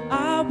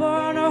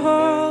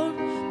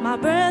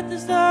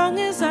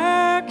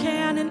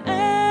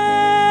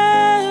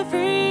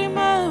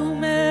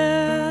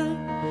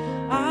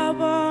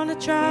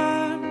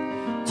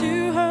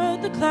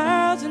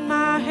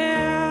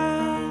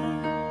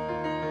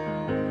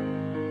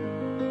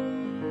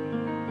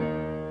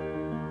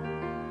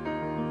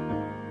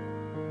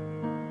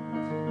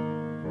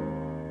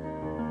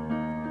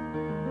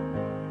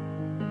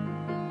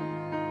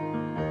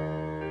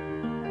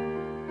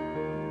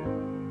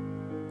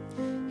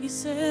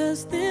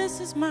says, this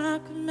is my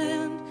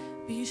command.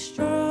 Be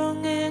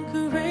strong and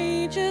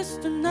courageous,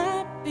 do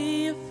not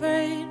be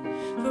afraid,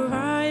 for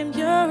I am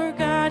your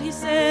God. He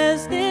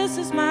says, this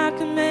is my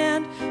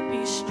command.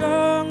 Be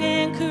strong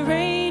and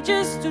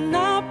courageous, do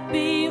not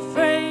be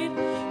afraid,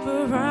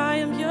 for I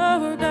am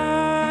your God.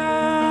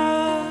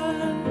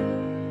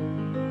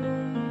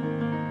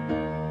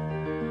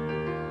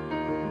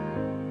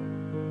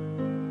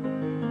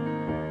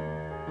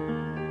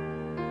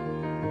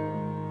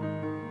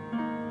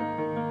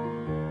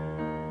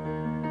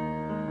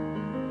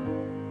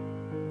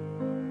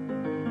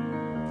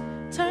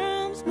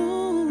 Time's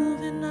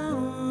moving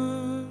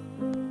on,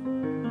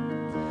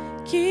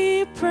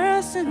 keep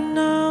pressing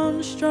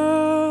on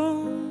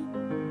strong.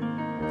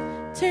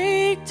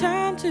 Take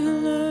time to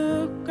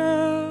look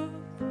up,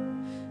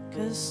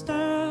 'cause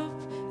stop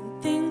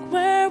and think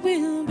where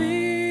we'll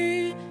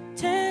be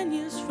 10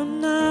 years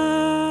from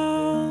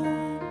now.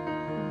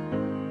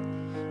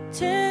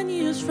 10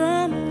 years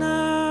from now.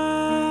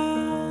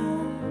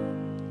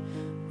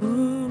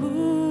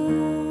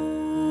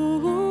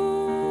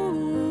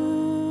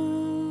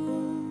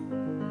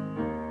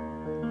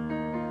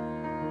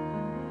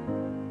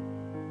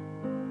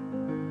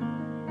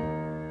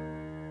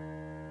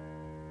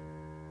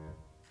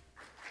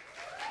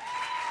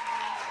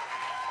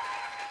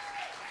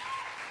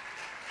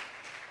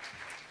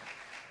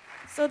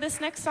 So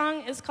this next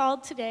song is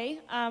called Today.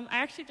 I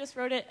actually just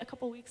wrote it a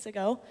couple weeks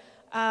ago.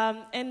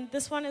 And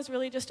this one is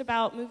really just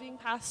about moving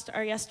past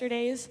our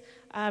yesterdays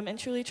and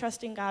truly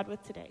trusting God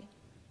with today.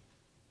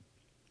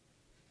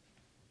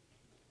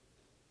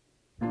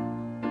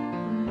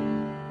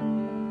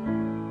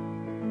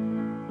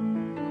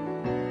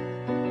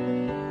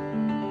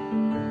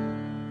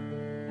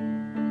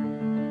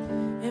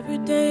 Every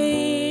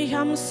day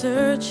I'm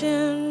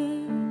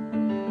searching,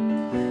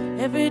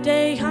 every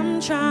day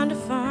I'm trying to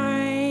find.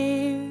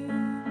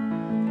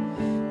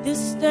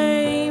 This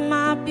day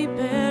might be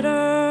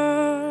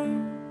better,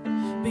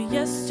 but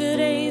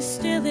yesterday's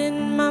still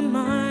in my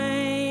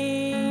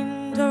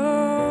mind.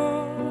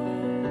 Oh.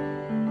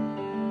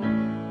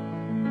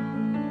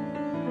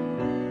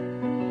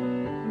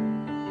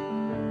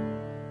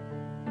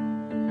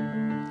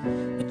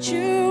 But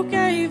you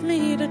gave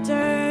me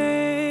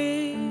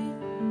today,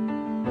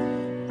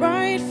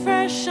 right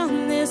fresh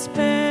on this page.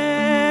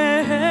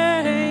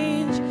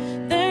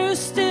 There's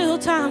still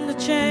time to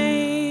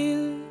change.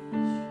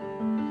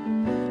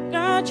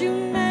 God, you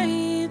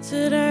made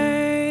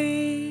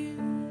today.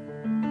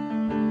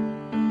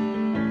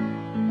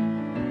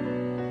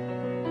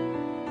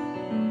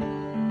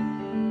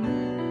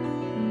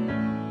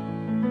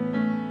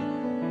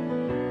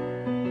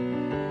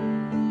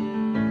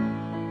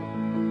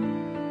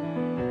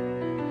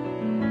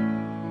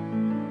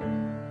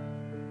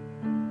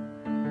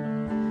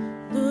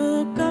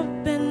 Look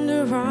up and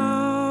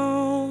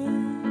around.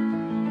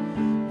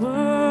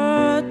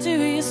 What do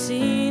you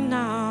see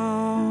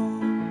now?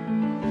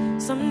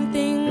 Some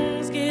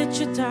things get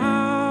you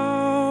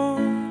down,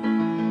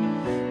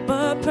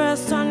 but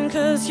press on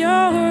 'cause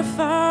you're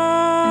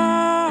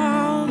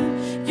found.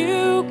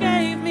 You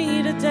gave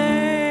me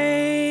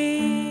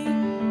today,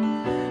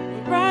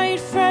 right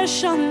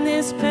fresh on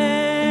this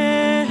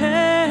page.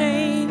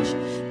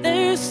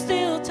 There's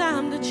still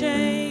time to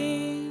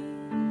change.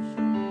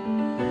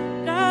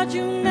 God,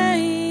 you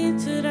made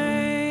today.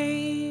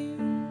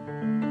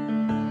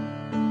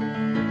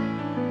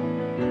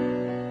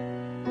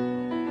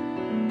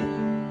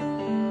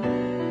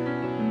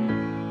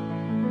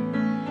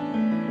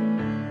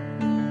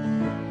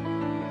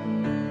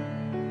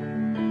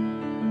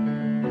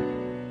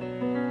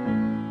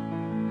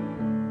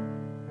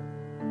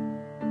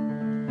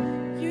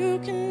 You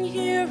can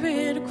hear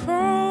it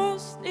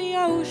across the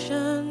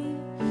ocean.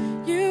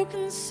 You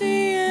can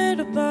see it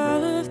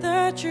above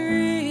the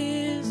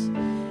trees.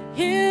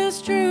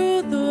 His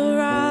truth will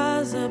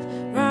rise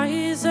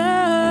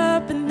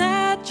up, and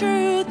that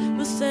truth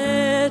will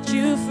set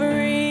you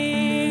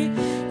free.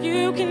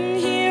 You can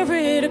hear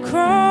it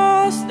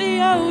across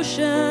the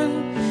ocean.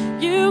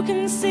 You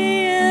can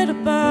see it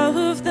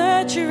above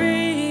the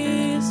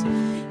trees.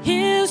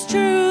 His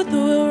truth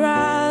will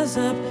rise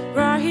up,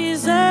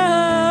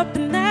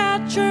 and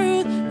that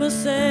truth will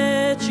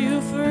set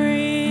you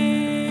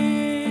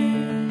free.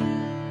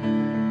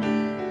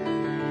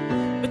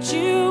 But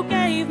you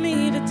gave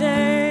me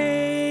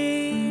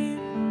today,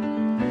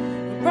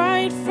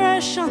 right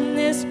fresh on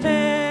this page.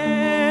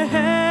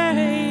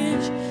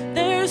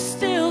 There's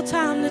still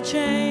time to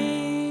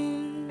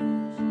change.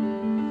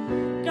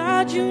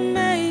 God, you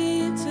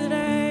made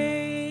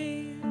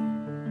today.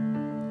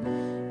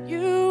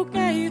 You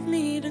gave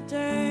me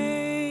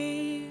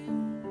today,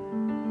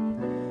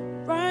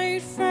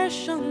 right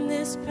fresh on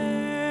this page.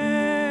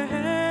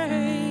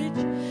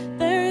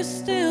 There's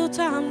still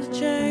time to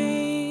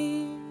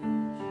change.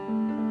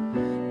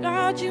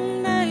 God, you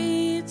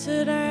made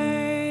today.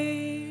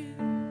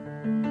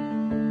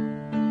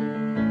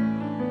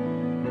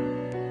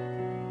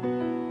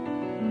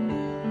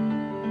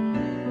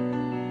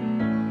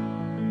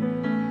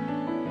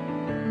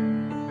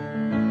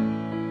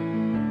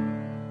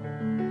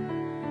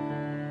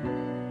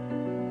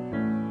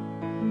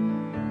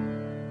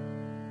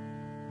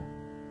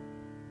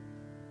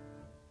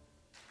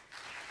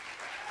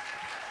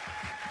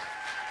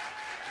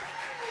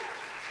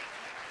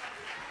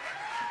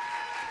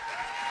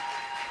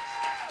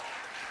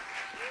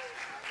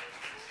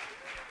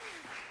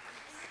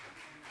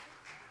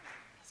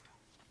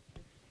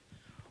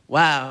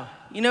 Wow.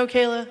 You know,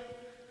 Kayla,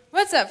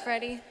 What's up,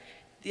 Freddie?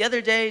 the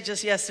other day,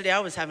 just yesterday, I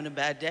was having a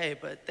bad day,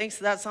 but thanks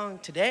to that song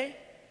today,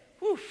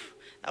 whew,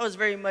 that was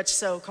very much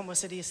so, como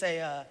se dice,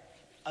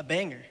 a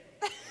banger.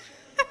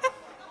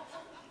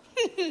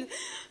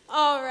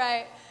 All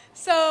right.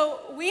 So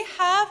we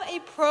have a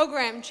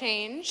program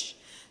change.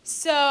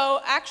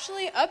 So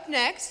actually up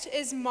next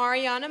is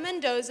Mariana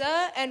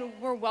Mendoza, and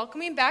we're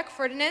welcoming back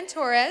Ferdinand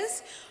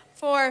Torres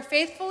for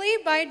Faithfully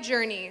by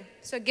Journey.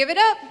 So give it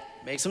up.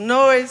 Make some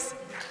noise.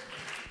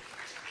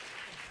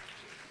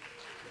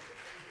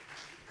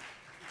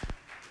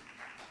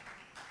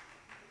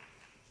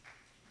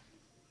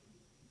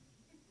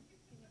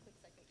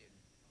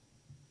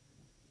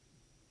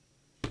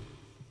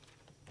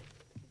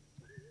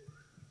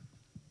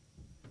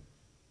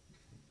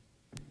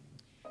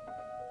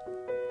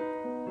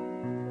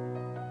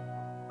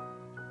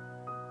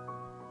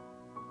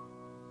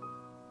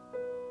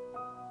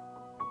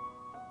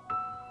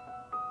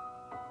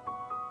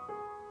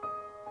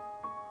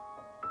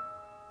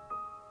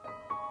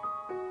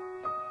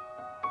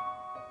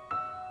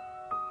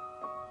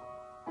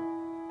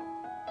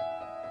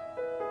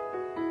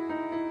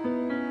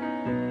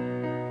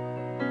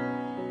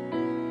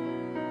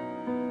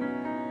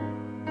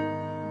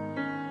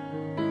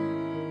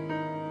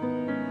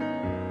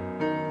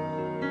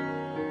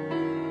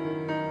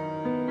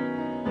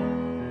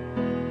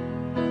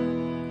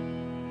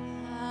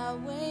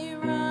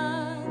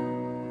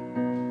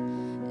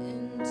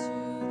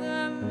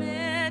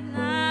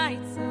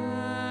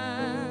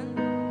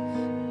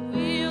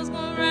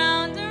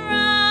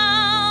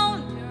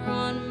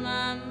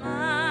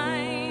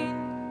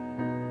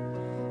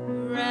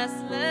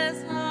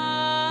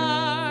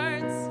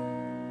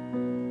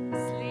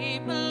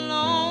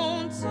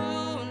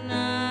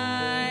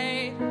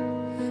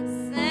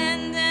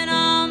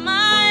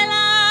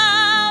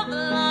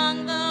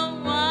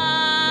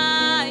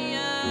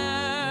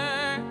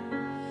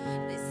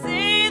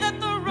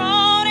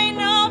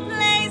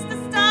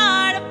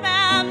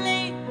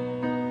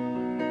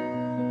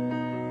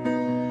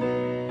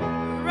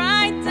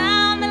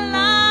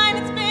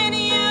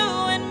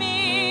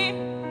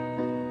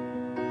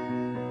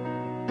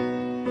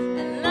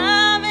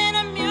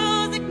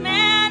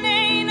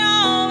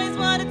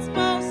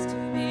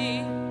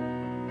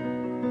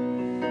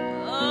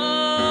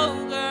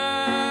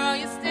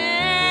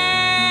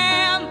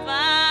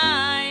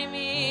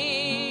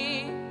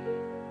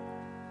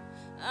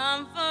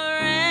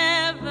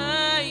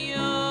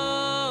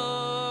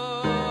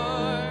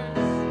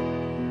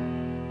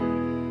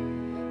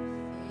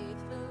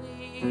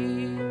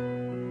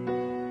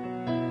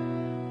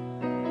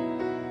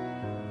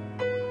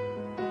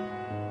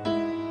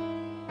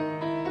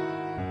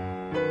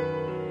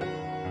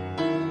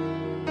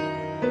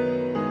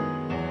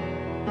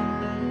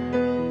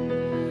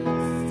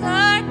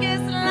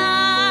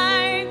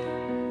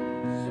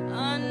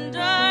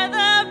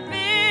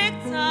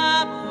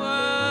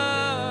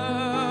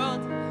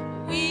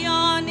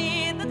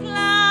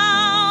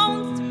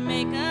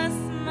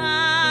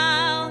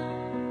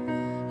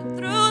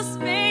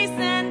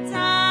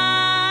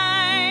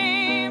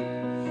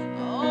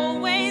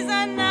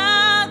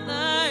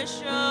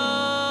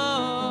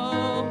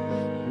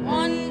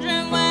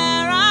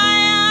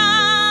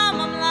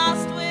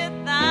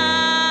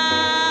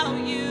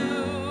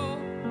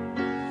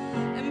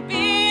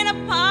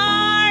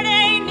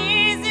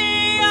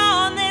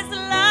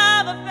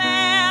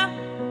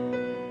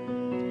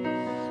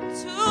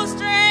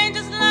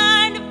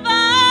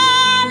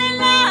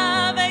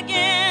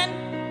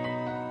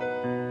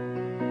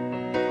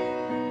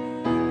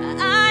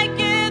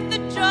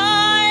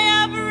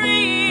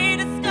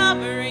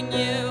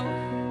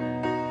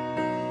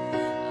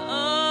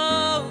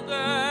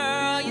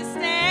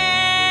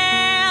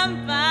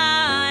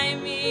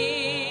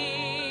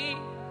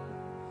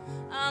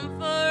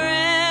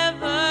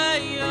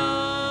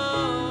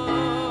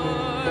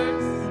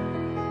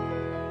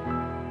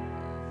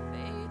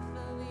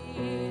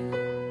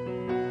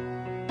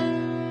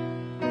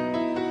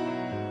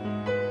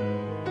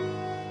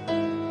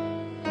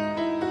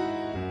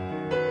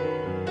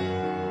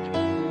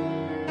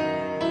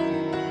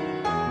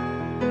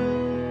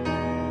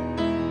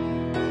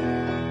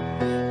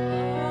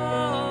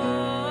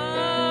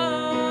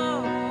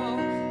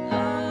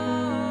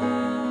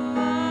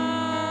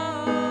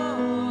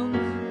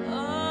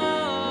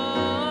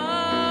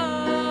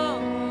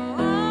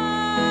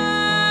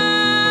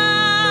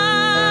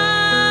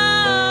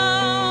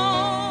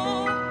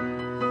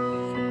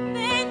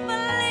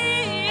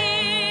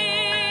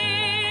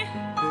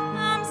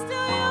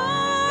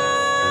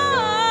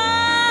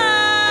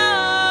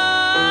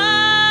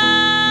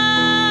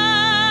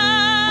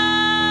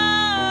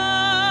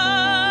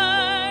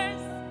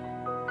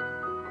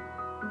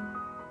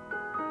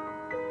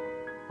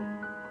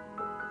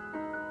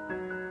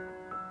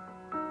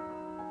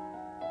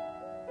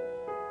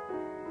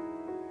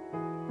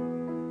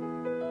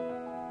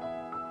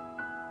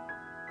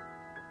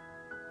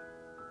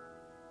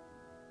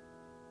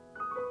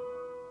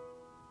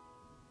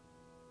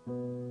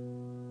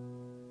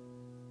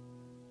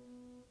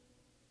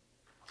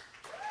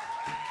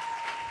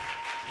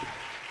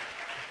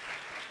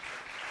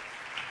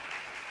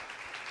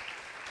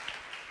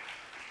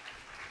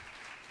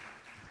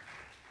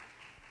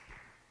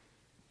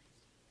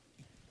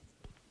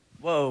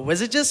 Whoa, was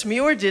it just me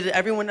or did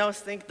everyone else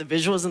think the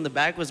visuals in the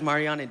back was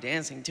Mariana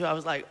dancing too? I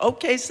was like,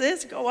 okay,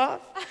 sis, go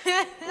off.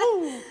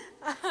 Woo.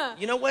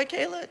 You know what,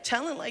 Kayla?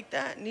 Talent like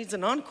that needs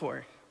an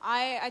encore.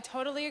 I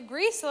totally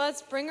agree, so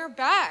let's bring her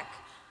back.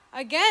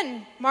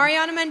 Again,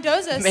 Mariana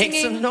Mendoza Make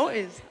singing some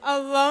noise.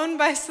 Alone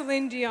by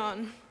Celine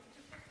Dion.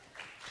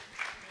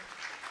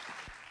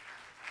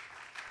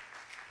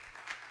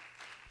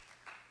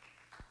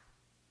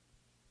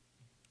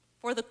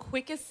 For the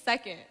quickest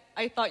second,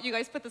 I thought you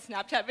guys put the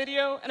Snapchat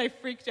video, and I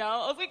freaked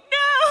out. I was like,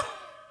 no!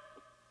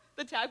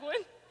 The tag one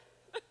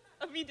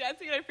of me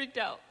dancing, and I freaked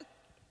out.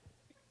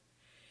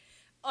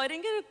 Oh, I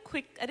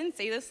didn't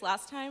say this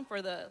last time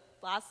for the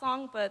last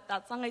song, but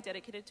that song I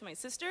dedicated to my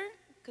sister,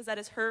 because that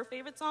is her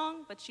favorite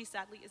song, but she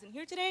sadly isn't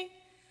here today.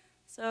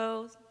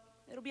 So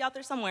it'll be out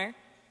there somewhere.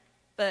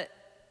 But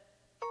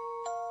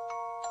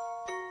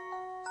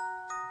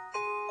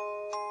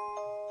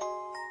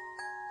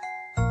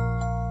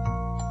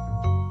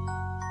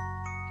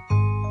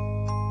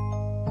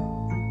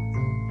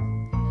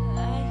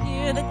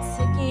the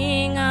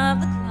ticking of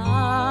the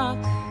clock.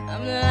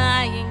 I'm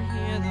lying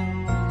here, the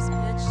room's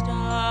pitch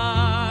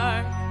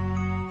dark.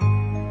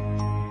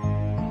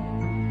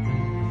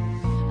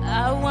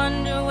 I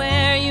wonder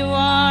where you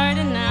are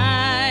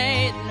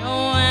tonight.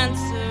 No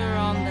answer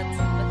on the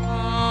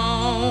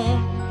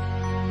telephone.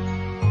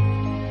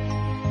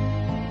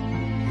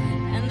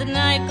 And the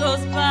night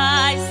goes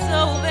by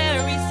so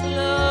very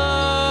slow.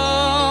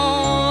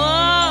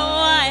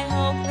 I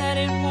hope that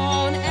it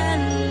won't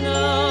end alone.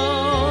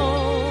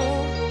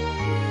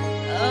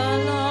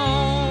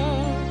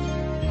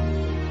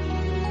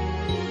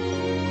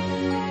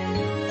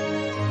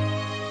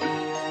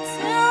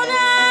 Till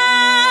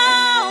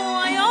now,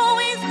 I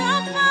always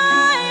got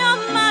by on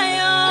my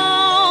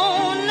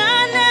own. I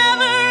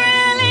never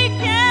really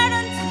cared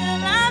until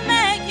I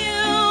met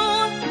you.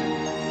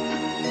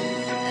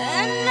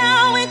 And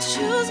now it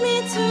chews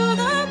me to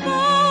the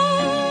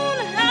bone.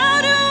 How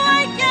do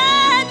I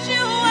get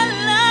you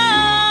alone?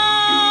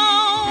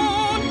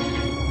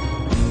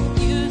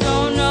 You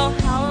don't know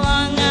how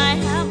long I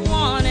have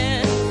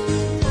wanted to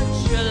touch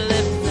your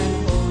lips and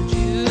hold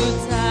you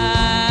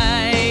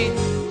tight.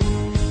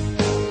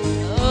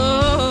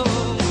 Oh,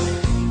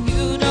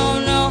 you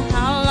don't know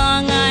how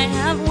long I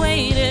have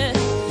waited,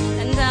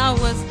 and I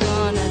was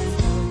gonna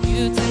tell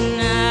you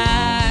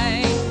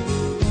tonight.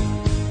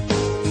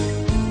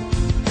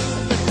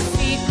 But the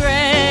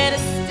secret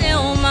is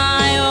still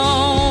my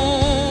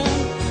own,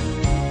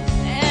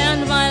 and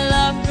my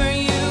love for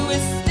you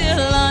is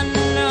still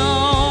unknown.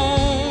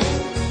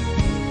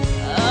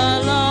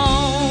 Alone.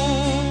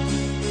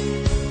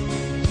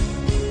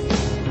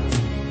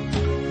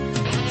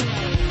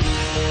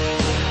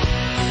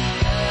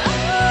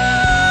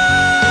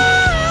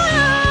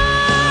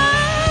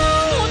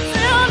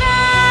 Till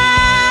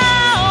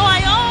now, I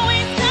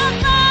always got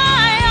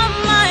by on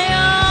my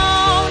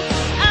own.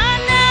 I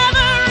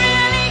never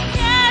really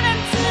cared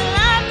until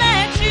I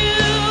met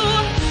you.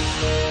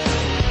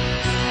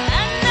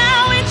 And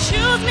now it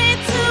chews me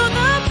to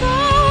the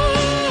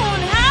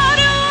bone. How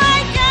do I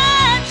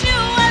get you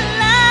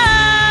alone?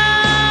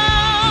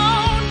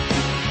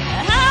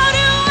 How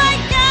do I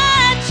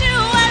get you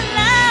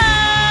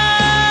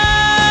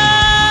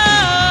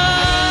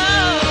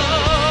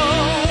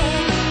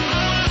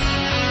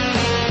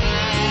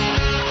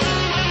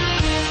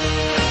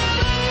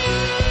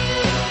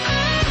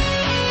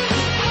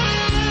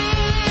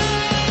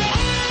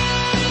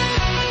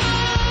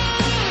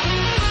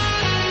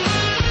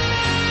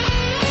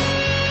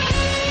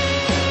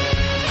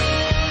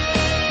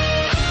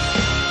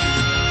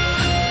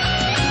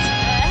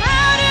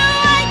How do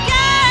I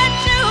get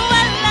you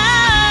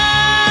alone?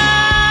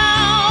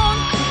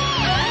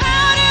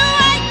 How do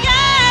I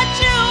get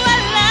you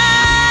alone?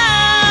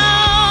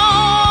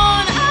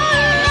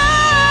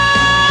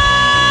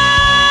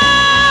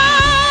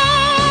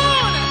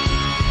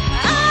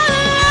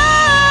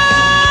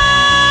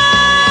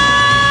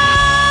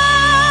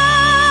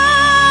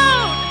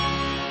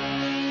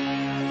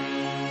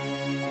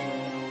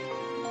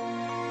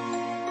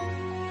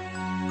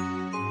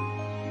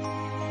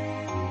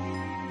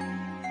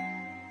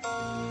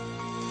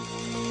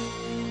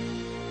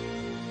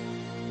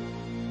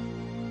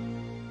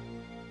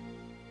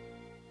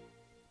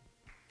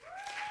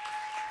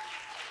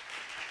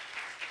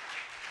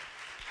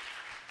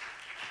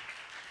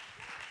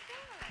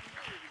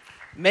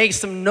 Make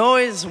some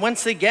noise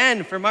once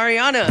again for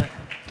Mariana.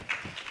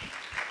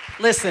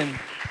 Listen,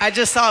 I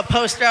just saw a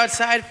poster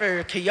outside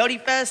for Coyote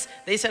Fest.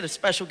 They said a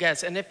special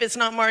guest, and if it's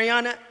not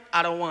Mariana,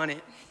 I don't want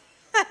it.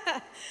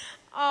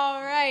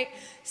 All right.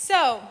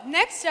 So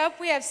next up,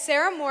 we have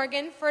Sarah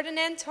Morgan,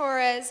 Ferdinand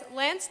Torres,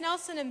 Lance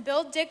Nelson, and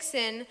Bill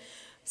Dixon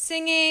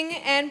singing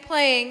and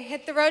playing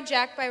Hit the Road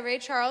Jack by Ray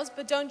Charles.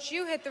 But don't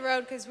you hit the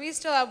road, because we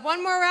still have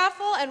one more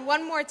raffle and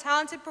one more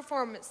talented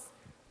performance.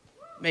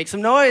 Make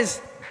some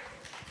noise.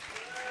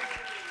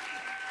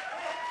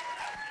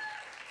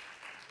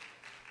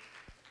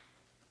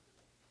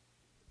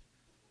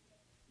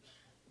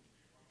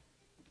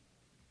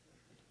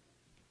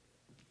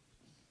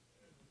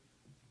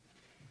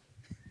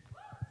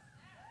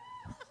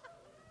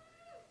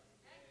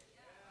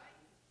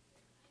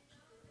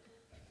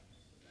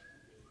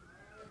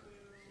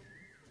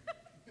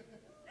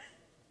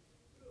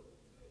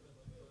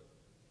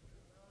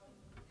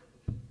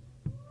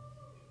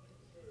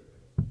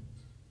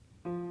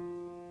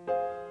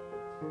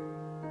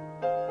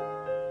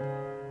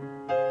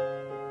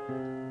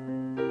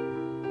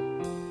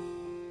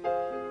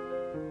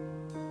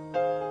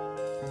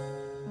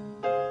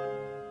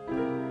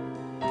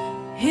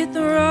 Hit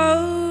the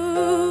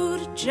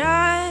road,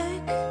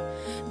 Jack.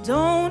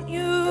 Don't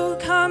you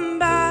come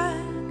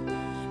back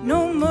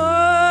no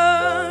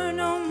more,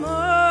 no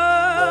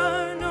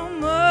more, no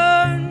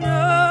more,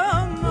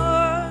 no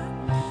more.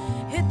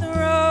 Hit the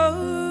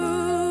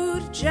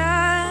road,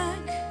 Jack.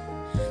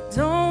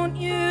 Don't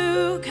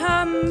you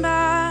come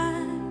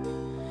back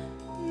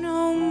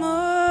no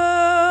more.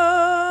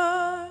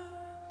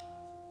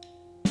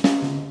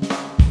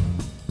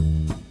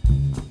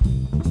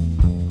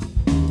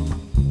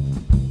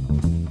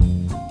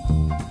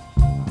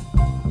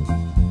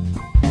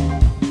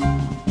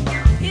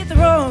 Hit the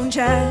road,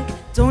 Jack.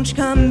 Don't you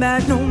come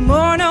back no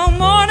more, no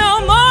more, no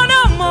more,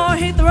 no more.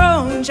 Hit the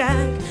road,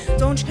 Jack.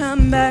 Don't you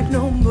come back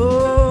no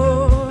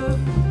more.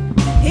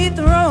 Hit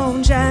the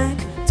road, Jack.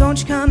 Don't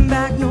you come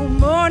back no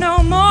more,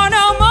 no more,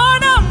 no more,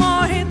 no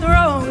more. Hit the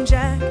road,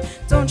 Jack.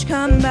 Don't you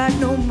come back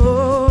no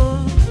more.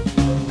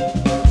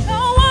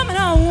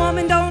 Oh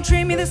woman, don't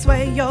treat me this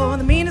way. You're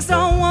the meanest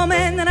old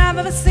woman that I've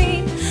ever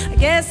seen. I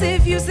guess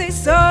if you say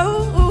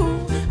so,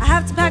 I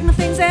have to pack my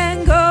things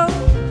and go.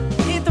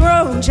 Hit the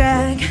road,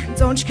 Jack.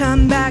 Don't you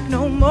come back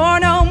no more,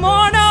 no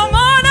more, no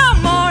more, no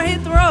more.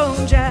 Hit the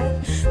road, Jack.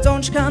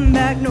 Don't you come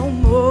back no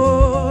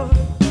more.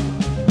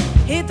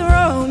 Hit the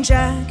road,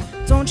 Jack.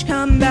 Don't you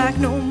come back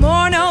no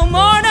more, no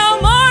more, no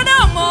more,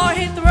 no more.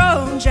 Hit the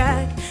road,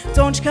 Jack.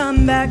 Don't you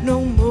come back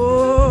no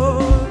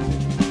more.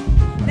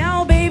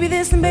 Now, baby,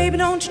 this and baby,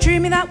 don't you treat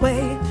me that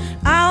way.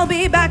 I'll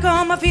be back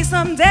on my feet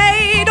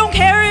someday. Don't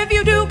care if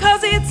you do,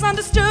 cause it's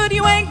understood.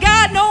 You ain't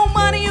got no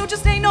money, you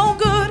just ain't no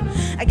good.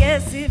 I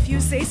guess if you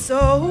say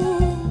so,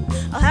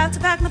 I'll have to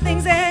pack my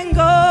things and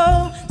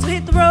go. So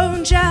hit the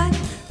road, Jack.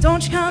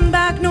 Don't you come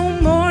back no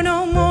more,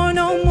 no more,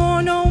 no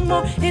more, no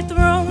more. Hit the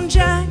road,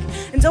 Jack.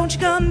 And don't you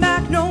come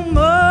back no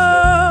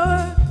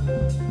more.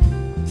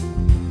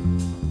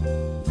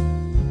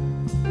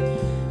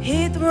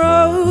 Hit the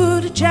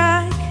road,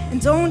 Jack. And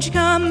don't you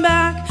come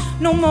back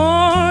no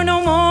more,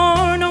 no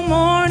more, no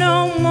more,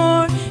 no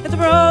more. Hit the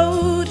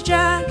road,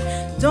 Jack.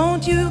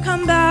 Don't you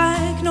come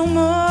back no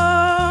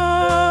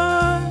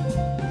more.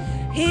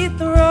 Hit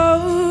the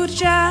road,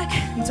 Jack.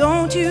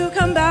 Don't you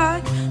come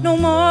back no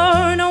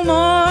more, no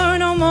more,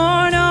 no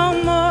more, no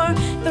more.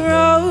 Hit the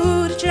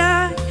road,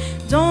 Jack.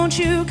 Don't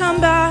you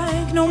come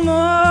back no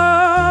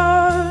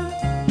more.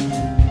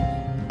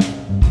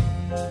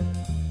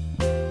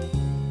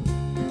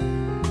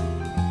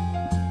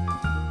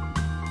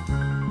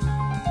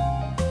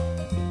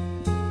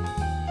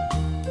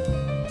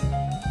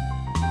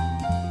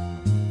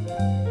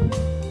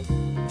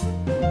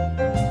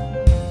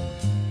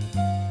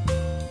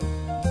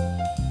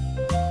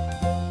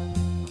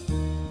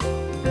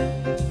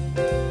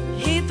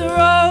 Hit the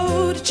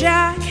road,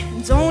 Jack.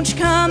 Don't you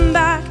come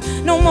back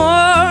no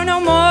more, no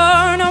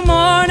more, no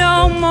more,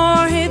 no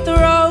more. Hit the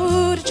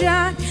road,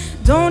 Jack.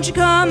 Don't you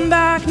come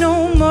back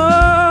no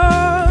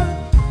more.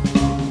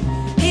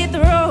 Hit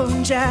the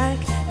road, Jack.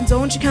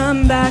 Don't you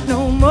come back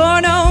no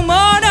more, no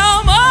more,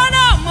 no more,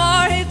 no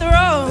more. Hit the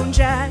road,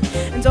 Jack.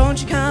 And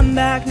don't you come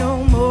back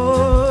no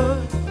more.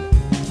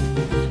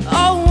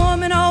 Oh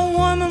woman,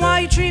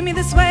 why you treat me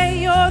this way?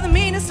 You're the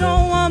meanest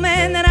old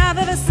woman that I've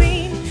ever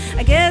seen.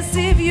 I guess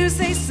if you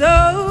say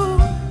so,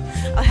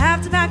 I'll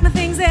have to pack my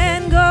things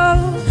and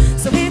go.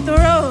 So hit the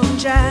road,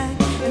 Jack.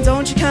 And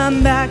don't you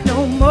come back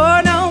no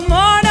more, no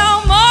more,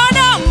 no more,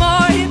 no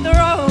more. Hit the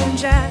road,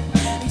 Jack.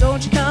 And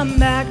don't you come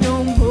back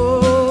no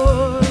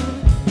more.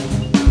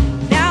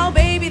 Now,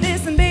 baby,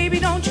 this and baby,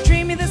 don't you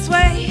treat me this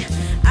way.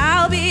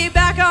 I'll be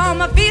back on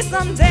my feet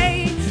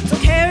someday.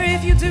 Don't care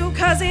if you do,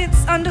 cause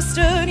it's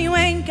understood. You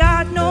ain't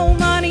got no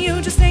money, you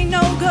just ain't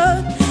no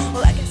good.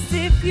 Well, I guess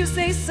if you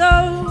say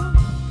so,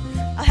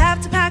 I'll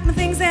have to pack my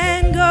things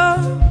and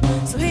go.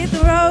 So hit the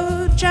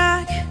road,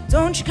 Jack.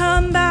 Don't you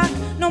come back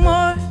no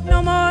more,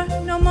 no more,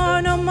 no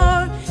more, no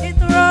more. Hit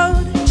the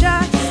road,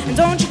 Jack. And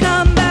don't you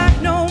come back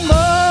no more.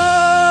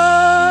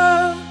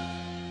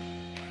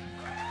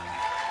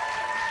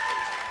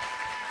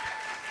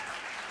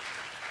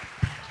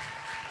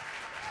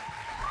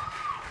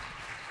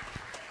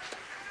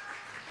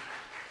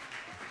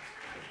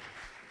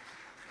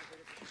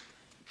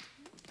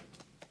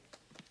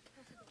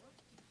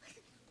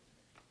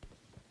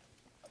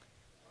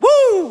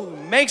 Woo!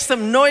 Make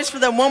some noise for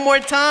them one more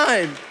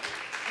time.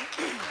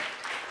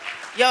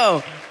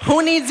 Yo,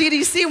 who needs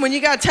EDC when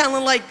you got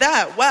talent like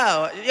that?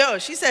 Wow. Yo,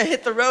 she said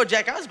hit the road,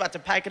 Jack. I was about to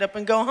pack it up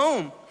and go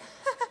home.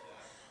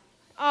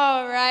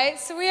 All right,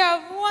 so we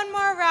have one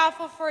more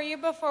raffle for you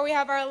before we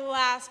have our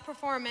last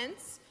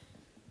performance.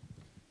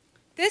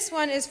 This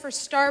one is for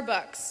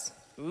Starbucks.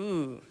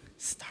 Ooh,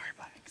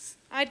 Starbucks.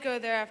 I'd go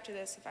there after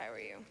this if I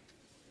were you.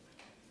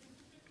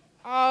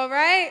 All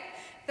right,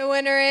 the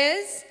winner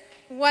is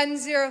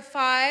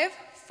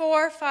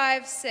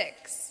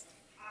 105456.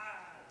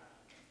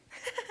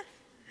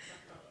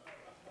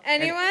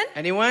 Anyone?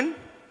 Anyone?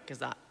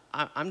 Because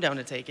I'm down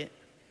to take it.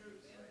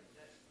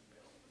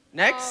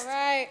 Next? All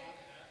right.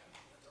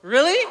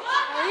 Really?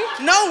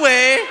 No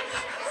way.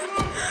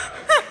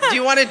 Do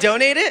you want to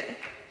donate it?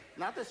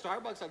 Not the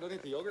Starbucks, I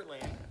donate the Yogurt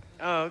Land.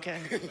 Oh,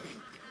 okay.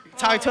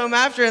 talk to him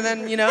after, and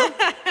then, you know.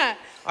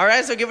 All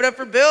right, so give it up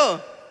for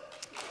Bill.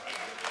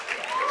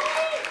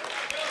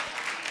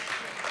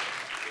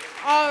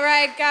 All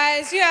right,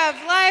 guys, you have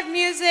live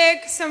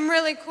music, some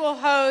really cool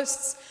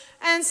hosts,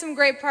 and some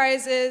great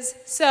prizes.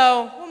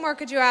 So what more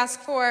could you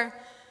ask for?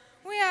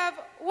 We have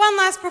one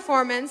last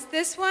performance.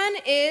 This one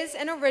is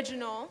an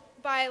original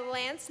by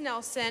Lance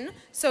Nelson.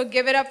 So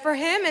give it up for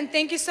him, and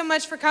thank you so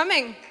much for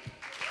coming.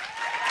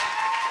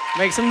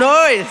 Make some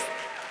noise.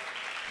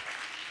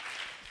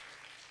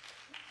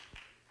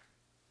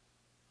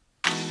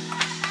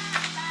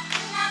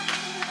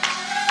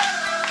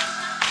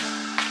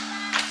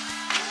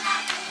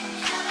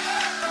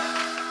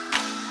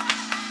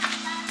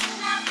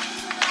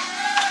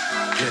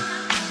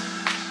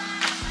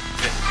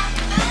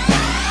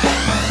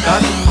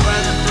 Nothing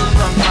running through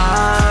my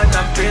mind,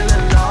 I'm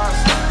feeling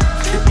lost.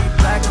 It be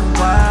black and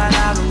white,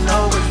 I don't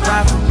know what's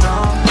right from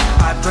wrong.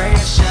 I pray and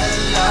shed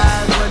a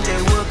light, one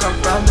day will come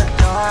from the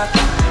dark.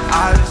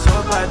 I just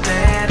hope by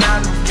then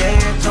I don't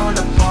get torn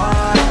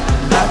apart.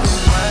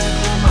 Nothing running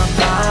through my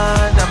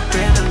mind, I'm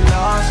feeling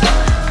lost.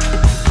 It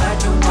be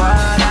black and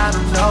white, I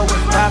don't know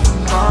what's right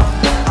from wrong.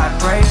 I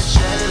pray and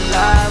shed a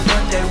light,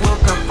 one day will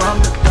come from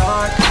the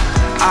dark.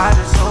 I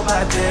just hope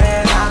by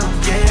then I don't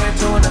get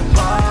torn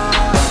apart.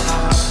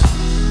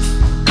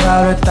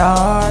 Clouded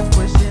thoughts,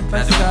 wishing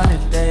for sunny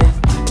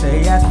days.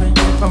 They ask me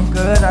if I'm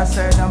good, I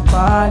said I'm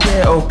fine,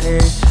 yeah, okay.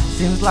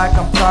 Seems like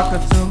I'm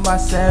talking to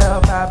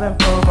myself, having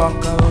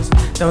phone calls.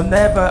 They'll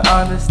never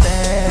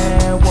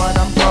understand what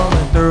I'm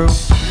going through.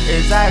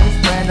 Is I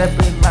just plan to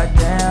be like,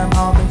 damn,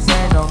 homie,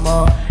 say no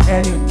more.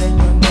 Anything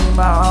you need,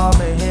 my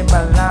homie, hit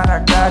my line,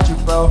 I got you,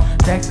 bro.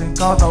 Text and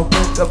call, don't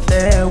pick up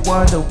there,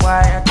 wonder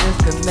why I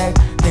disconnect.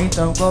 Things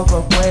don't go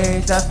both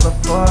ways, that's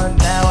before,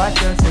 now I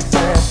just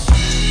accept.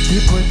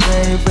 People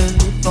say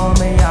really for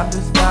me, I'm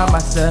just by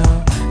myself.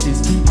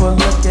 These people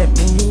look at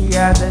me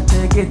as a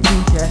ticket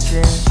to cash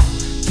in.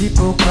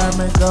 People come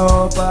and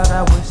go, but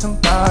I wish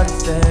somebody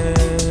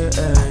stayed.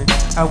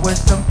 I wish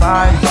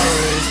somebody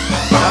stayed.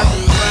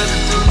 Nothing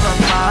running through my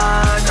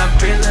mind, I'm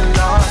feeling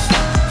lost.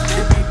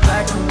 It be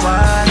black and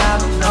white, I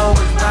don't know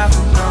what's right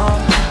from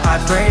wrong.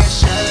 I pray and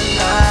shed a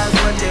light,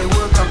 one day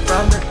will come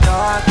from the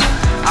dark.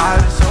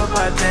 I just hope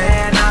by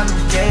then I'm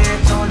getting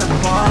torn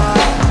apart.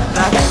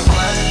 Nothing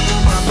running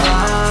through my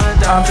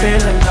mind, I'm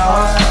feeling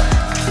lost.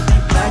 It be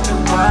black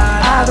and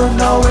white, I don't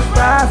know what's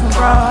right from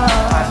wrong.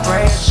 I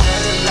pray and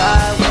shed a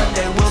light, one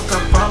day will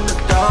come from the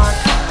dark.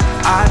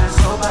 I just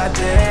hope by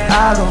then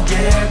I don't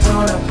get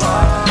torn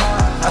apart.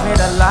 I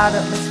made a lot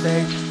of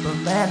mistakes, but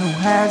man who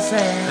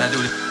hasn't?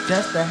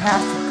 Just to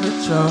have some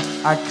control,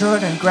 I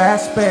couldn't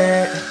grasp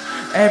it.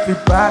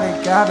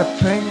 Everybody got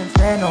opinions,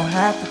 they don't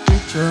have to be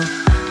true.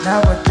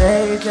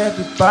 Nowadays,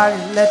 everybody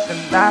let them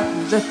lie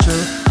from the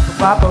truth.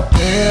 Pop a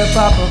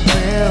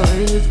pill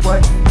is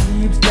what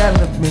he keeps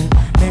telling me.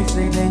 Mix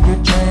it in your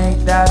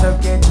drink, that'll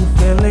get you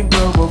feeling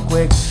good real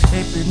quick.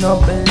 If you don't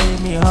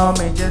believe me,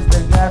 homie, just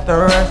look at the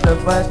rest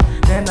of us.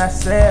 Then I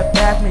said,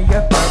 pass me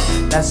a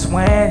cup, that's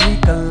when he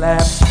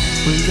collapsed.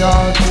 We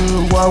all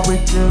do what we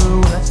do,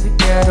 let's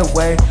get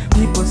away.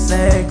 People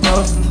say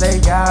closing their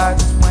eyes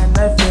just when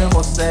they feel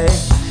more safe.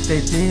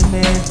 They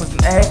demons with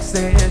an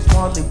exes,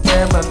 won't leave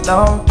them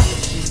alone.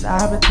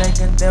 I've been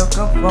thinking they'll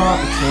come for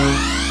me too.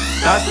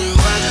 Nothing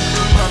running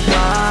through my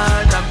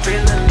mind, I'm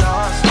feeling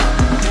lost.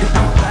 It's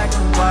black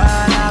and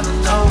white, I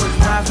don't know what's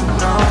right from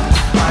wrong.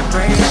 My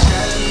brain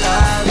shed a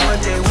light, one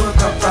day will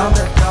come from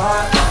the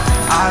dark.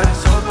 I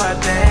just hope by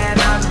then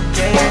I'm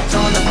getting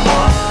torn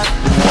apart.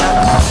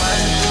 Nothing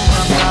running through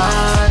my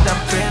mind, I'm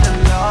feeling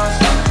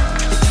lost.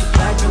 It's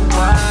black and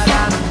white,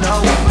 I don't know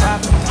what's right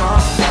from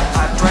wrong.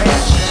 My brain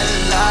shed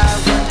a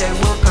light, one day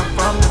will come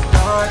from the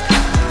dark.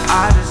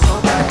 I just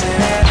hope by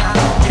then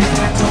I'm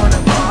getting torn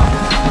apart.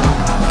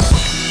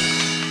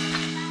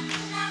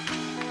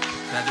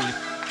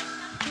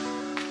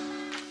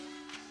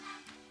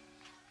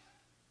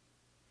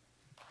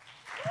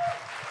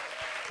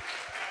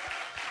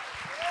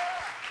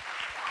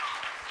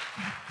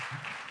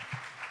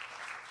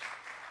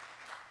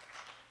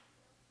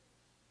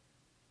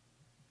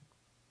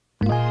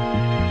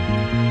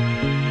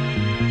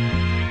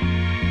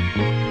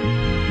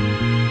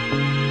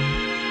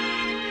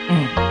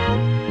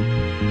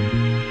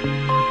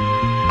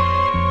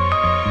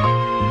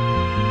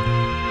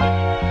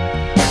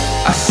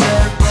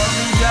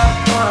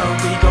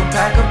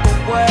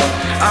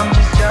 I'm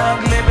just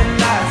young, living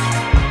life,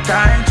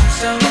 dying too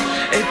soon.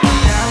 If you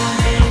down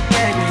with me,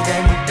 baby,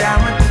 then you down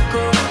with the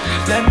crew.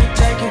 Let me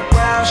take you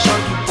wild, show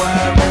you what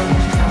I really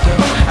do.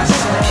 I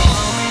said,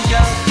 when we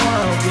young,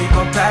 one, we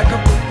gon' pack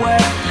up away.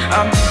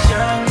 I'm just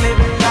young,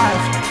 living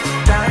life,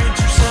 dying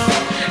too soon.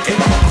 If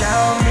you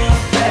down with me,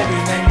 baby,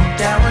 then you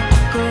down with the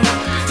crew.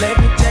 Let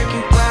me take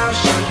you wild,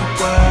 show you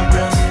what I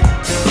really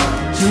do.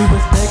 She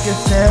was thick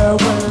as hell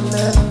with a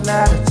little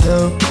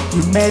attitude.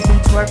 You may be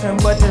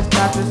twerking, but it's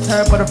not just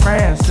her, but her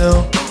friends too.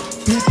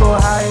 People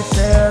high as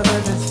hell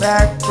in this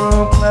back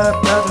room,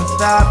 club doesn't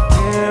stop.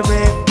 Here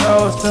it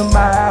goes to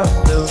my house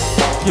too.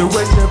 You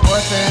with your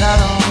boyfriend, I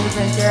don't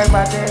even care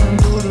about that.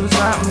 Do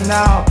something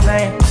now,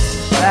 playing.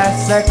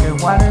 Last second,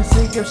 wanna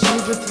see if she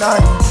was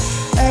flirting.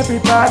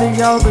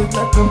 Everybody always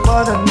looking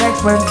for the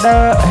next one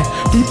up.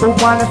 People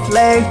wanna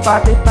flex,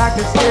 but they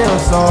pockets still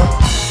sore.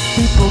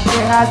 People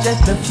get high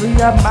just to free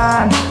your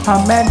mind. How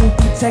many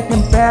be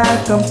taking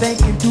back? I'm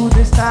thinking through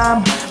this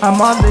time.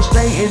 I'm on the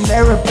straight and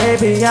narrow,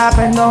 baby. I've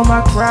been on my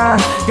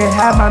grind. Can't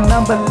have my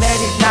number, let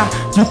it now.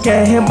 You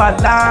can't hear my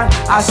line.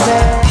 I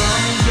said,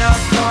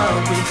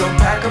 we gon'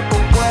 pack up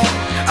away.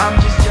 I'm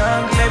just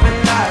young,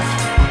 living life,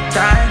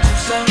 dying too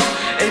soon.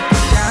 If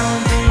you down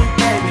with me,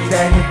 baby,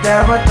 then you're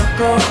there with the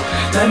cool.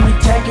 Let me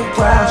take you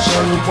out,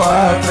 show you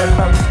what great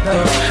folks do.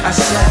 I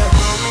said,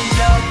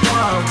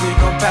 we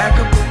gon' pack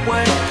up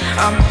away.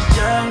 I'm just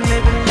young,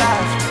 living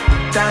life,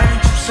 dying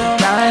too soon.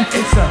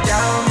 If you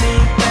down with me,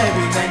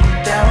 baby, then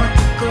you're there with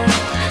the cool.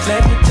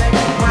 Let me take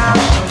you out,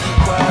 show you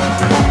what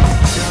great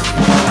folks do.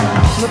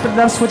 Flip it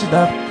up, switch it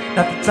up,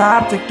 not the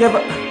time to give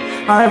up.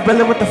 I ain't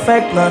really with the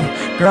fake love.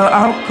 Girl,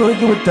 I'm cool,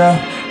 you with the.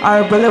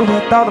 I ain't really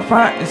with all the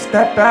front and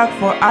step back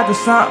before I do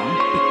something.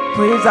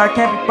 Please, I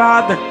can't be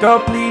bothered. Girl,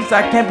 please,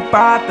 I can't be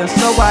bothered.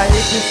 So I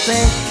hit this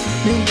thing.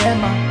 Me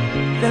and my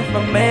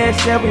different man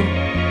said we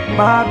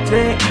mob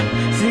drink.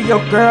 See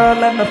your girl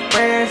and her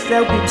friends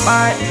said we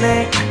might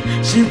link.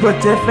 She was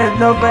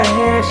different over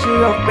here, she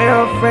a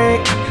real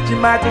freak. She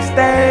might just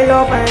stay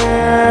over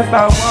here if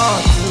I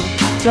want to.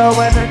 So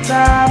at the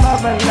time of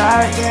my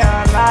life,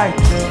 yeah, I like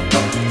to.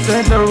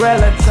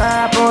 Cinderella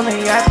time,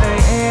 only at the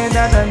end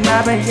of the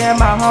night. But yeah,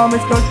 my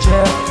homies go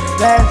chill.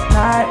 Last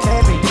night,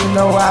 baby, you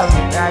know I was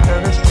back to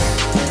the street.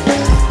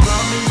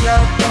 Call me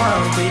up,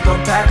 one, we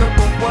gon' pack up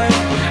away.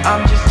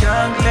 I'm just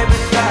young,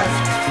 living life,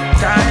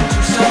 dying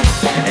too soon.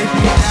 If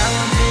you're down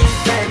with me,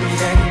 baby,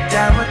 then you're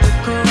down with the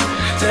crew.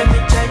 Let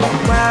me take you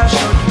out,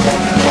 show you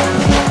what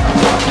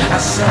I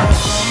said,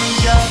 call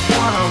me up,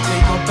 one, we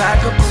gon'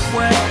 pack up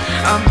away.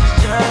 I'm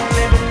just young,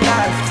 living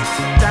life,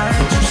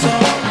 dying too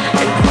soon.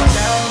 If you're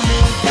down with me,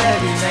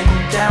 baby, then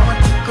you're down with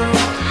the crew.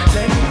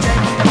 Let me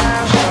take you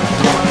out, show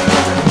you what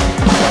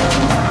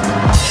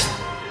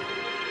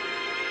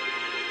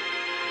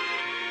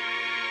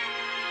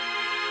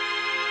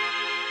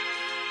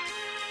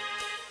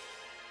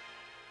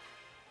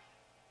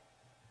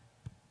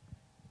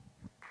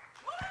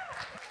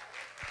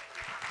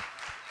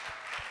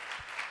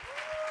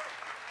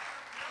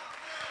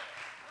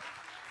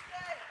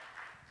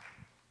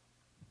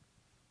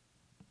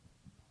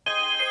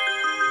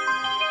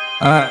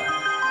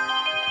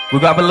we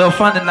got a little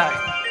fun tonight.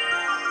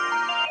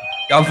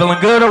 Y'all feeling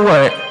good or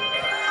what?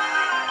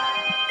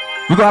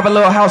 We gonna have a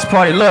little house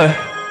party, look.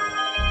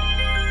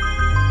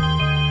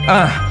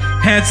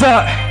 Hands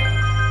up.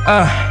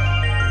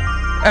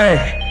 Hey.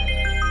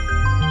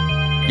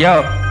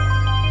 Yo.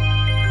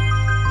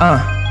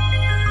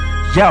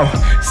 Yo.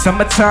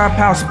 Summertime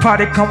house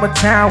party coming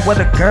town where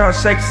the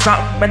girls shake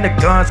something and the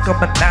guns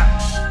coming out.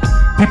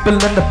 People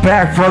in the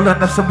back rolling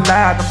up some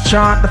loud. I'm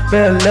trying to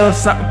feel a little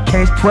something.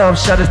 Case 12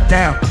 shut us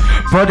down.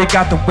 Brody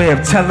got the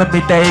whip, telling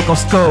me they ain't gon'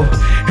 school.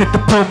 Hit the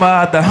pool,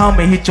 my other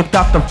homie, he jumped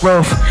off the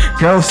roof.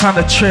 Girls on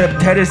the trip,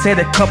 daddy's hit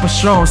a couple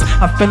shrooms.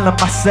 I'm feeling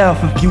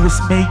myself, if you was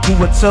me, you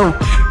would too.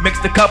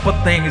 Mixed a couple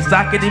things,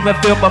 I could even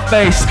feel my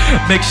face.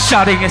 Mixed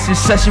shawty and she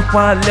said she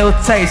want a little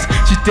taste.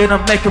 She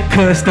didn't make it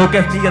good, still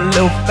gave me a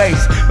little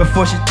face.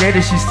 Before she did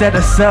it, she said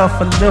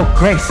herself a little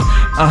grace.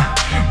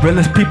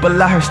 Realest people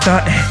out here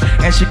stunting,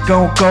 and she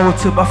gon' go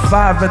to my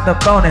 5 in the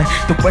morning.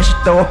 The way she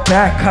throw it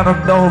back, I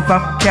don't know if I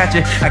can catch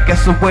it. I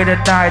guess I'll wait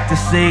tonight to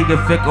see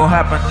if it gon'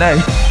 happen, hey.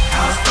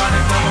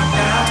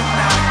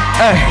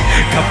 Hey,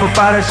 couple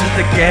bottles just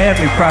to get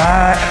me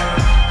right.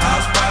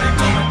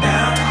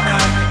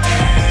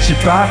 She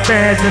brought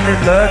friends and they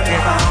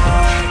looking.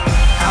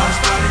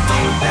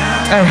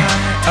 Hey,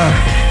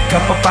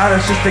 couple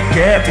bottles just to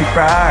get me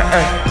right.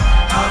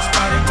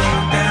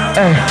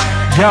 Hey,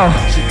 yo.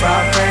 She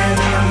brought friends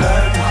and they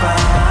looking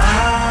fine.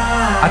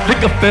 I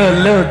think I feel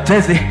a little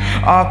dizzy.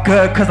 All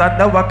good, cause I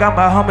know I got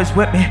my homies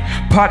with me.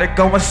 Party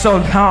going so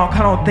long,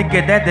 I don't think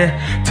it ended.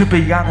 To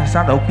be honest,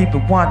 I know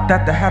people want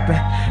that to happen.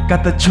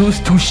 Got the juice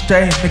to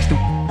stay, mixed it.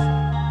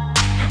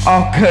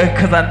 All good,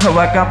 cause I know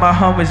I got my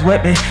homies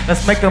with me.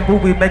 Let's make a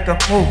movie,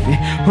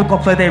 Who gon'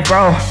 play their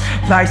role?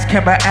 Lights,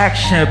 camera,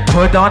 action,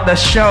 put on the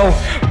show.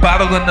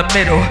 Bottle in the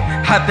middle,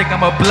 I think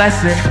I'm a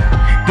blessing.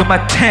 Do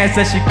my dance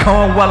and she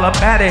going while I'm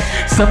at it.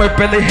 Summer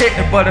really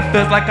hitting, but it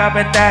feels like I've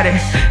been at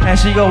it. And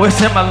she always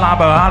hit my line,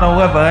 but I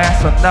don't ever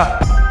answer no.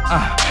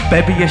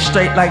 Baby, it's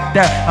straight like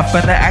that. I'm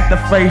finna act a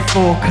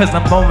faithful, cause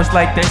in moments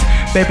like this,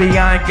 baby,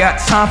 I ain't got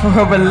time for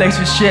her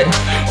relationship.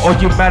 Or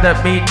you mad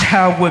at me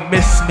now would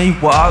miss me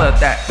with all of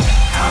that.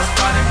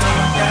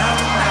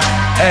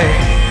 Hey,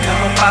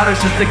 couple bottles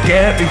just to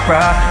get me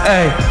fried.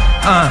 Hey,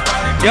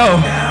 yo,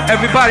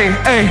 everybody,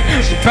 hey,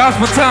 bounce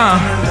one time.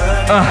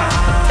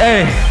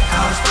 Hey.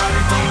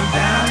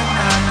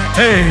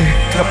 Hey,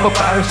 couple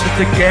bottles just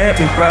to get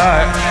me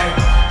right.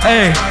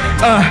 Hey,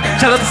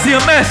 shout out to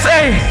CMS.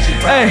 Hey,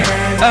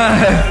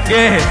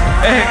 yeah,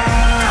 hey.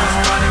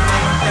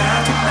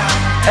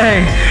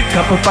 Hey,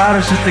 couple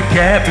bottles just to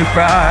get me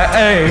right.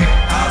 Hey,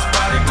 House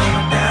party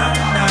going down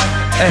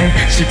tonight. hey,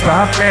 she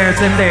brought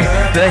friends and they.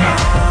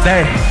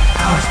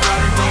 House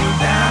party going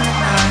down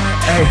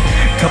tonight. Hey,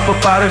 couple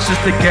bottles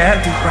just to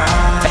get me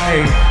right.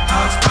 Hey,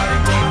 House party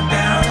going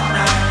down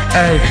tonight.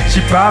 hey,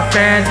 she brought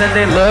friends and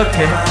they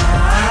looking.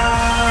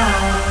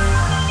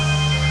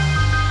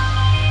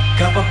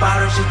 Couple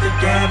bottles just to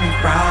get me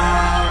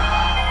right.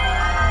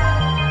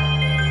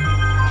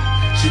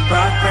 She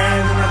brought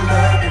friends and I'm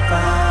looking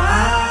fine.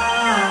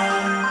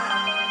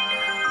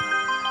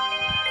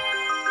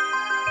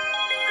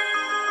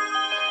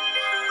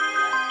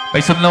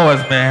 Make some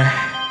noise, man.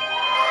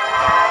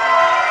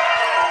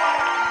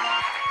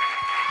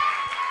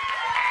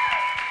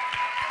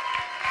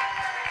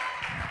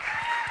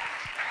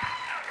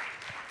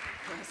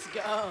 Let's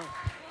go.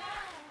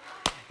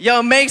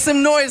 Yo, make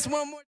some noise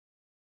one more.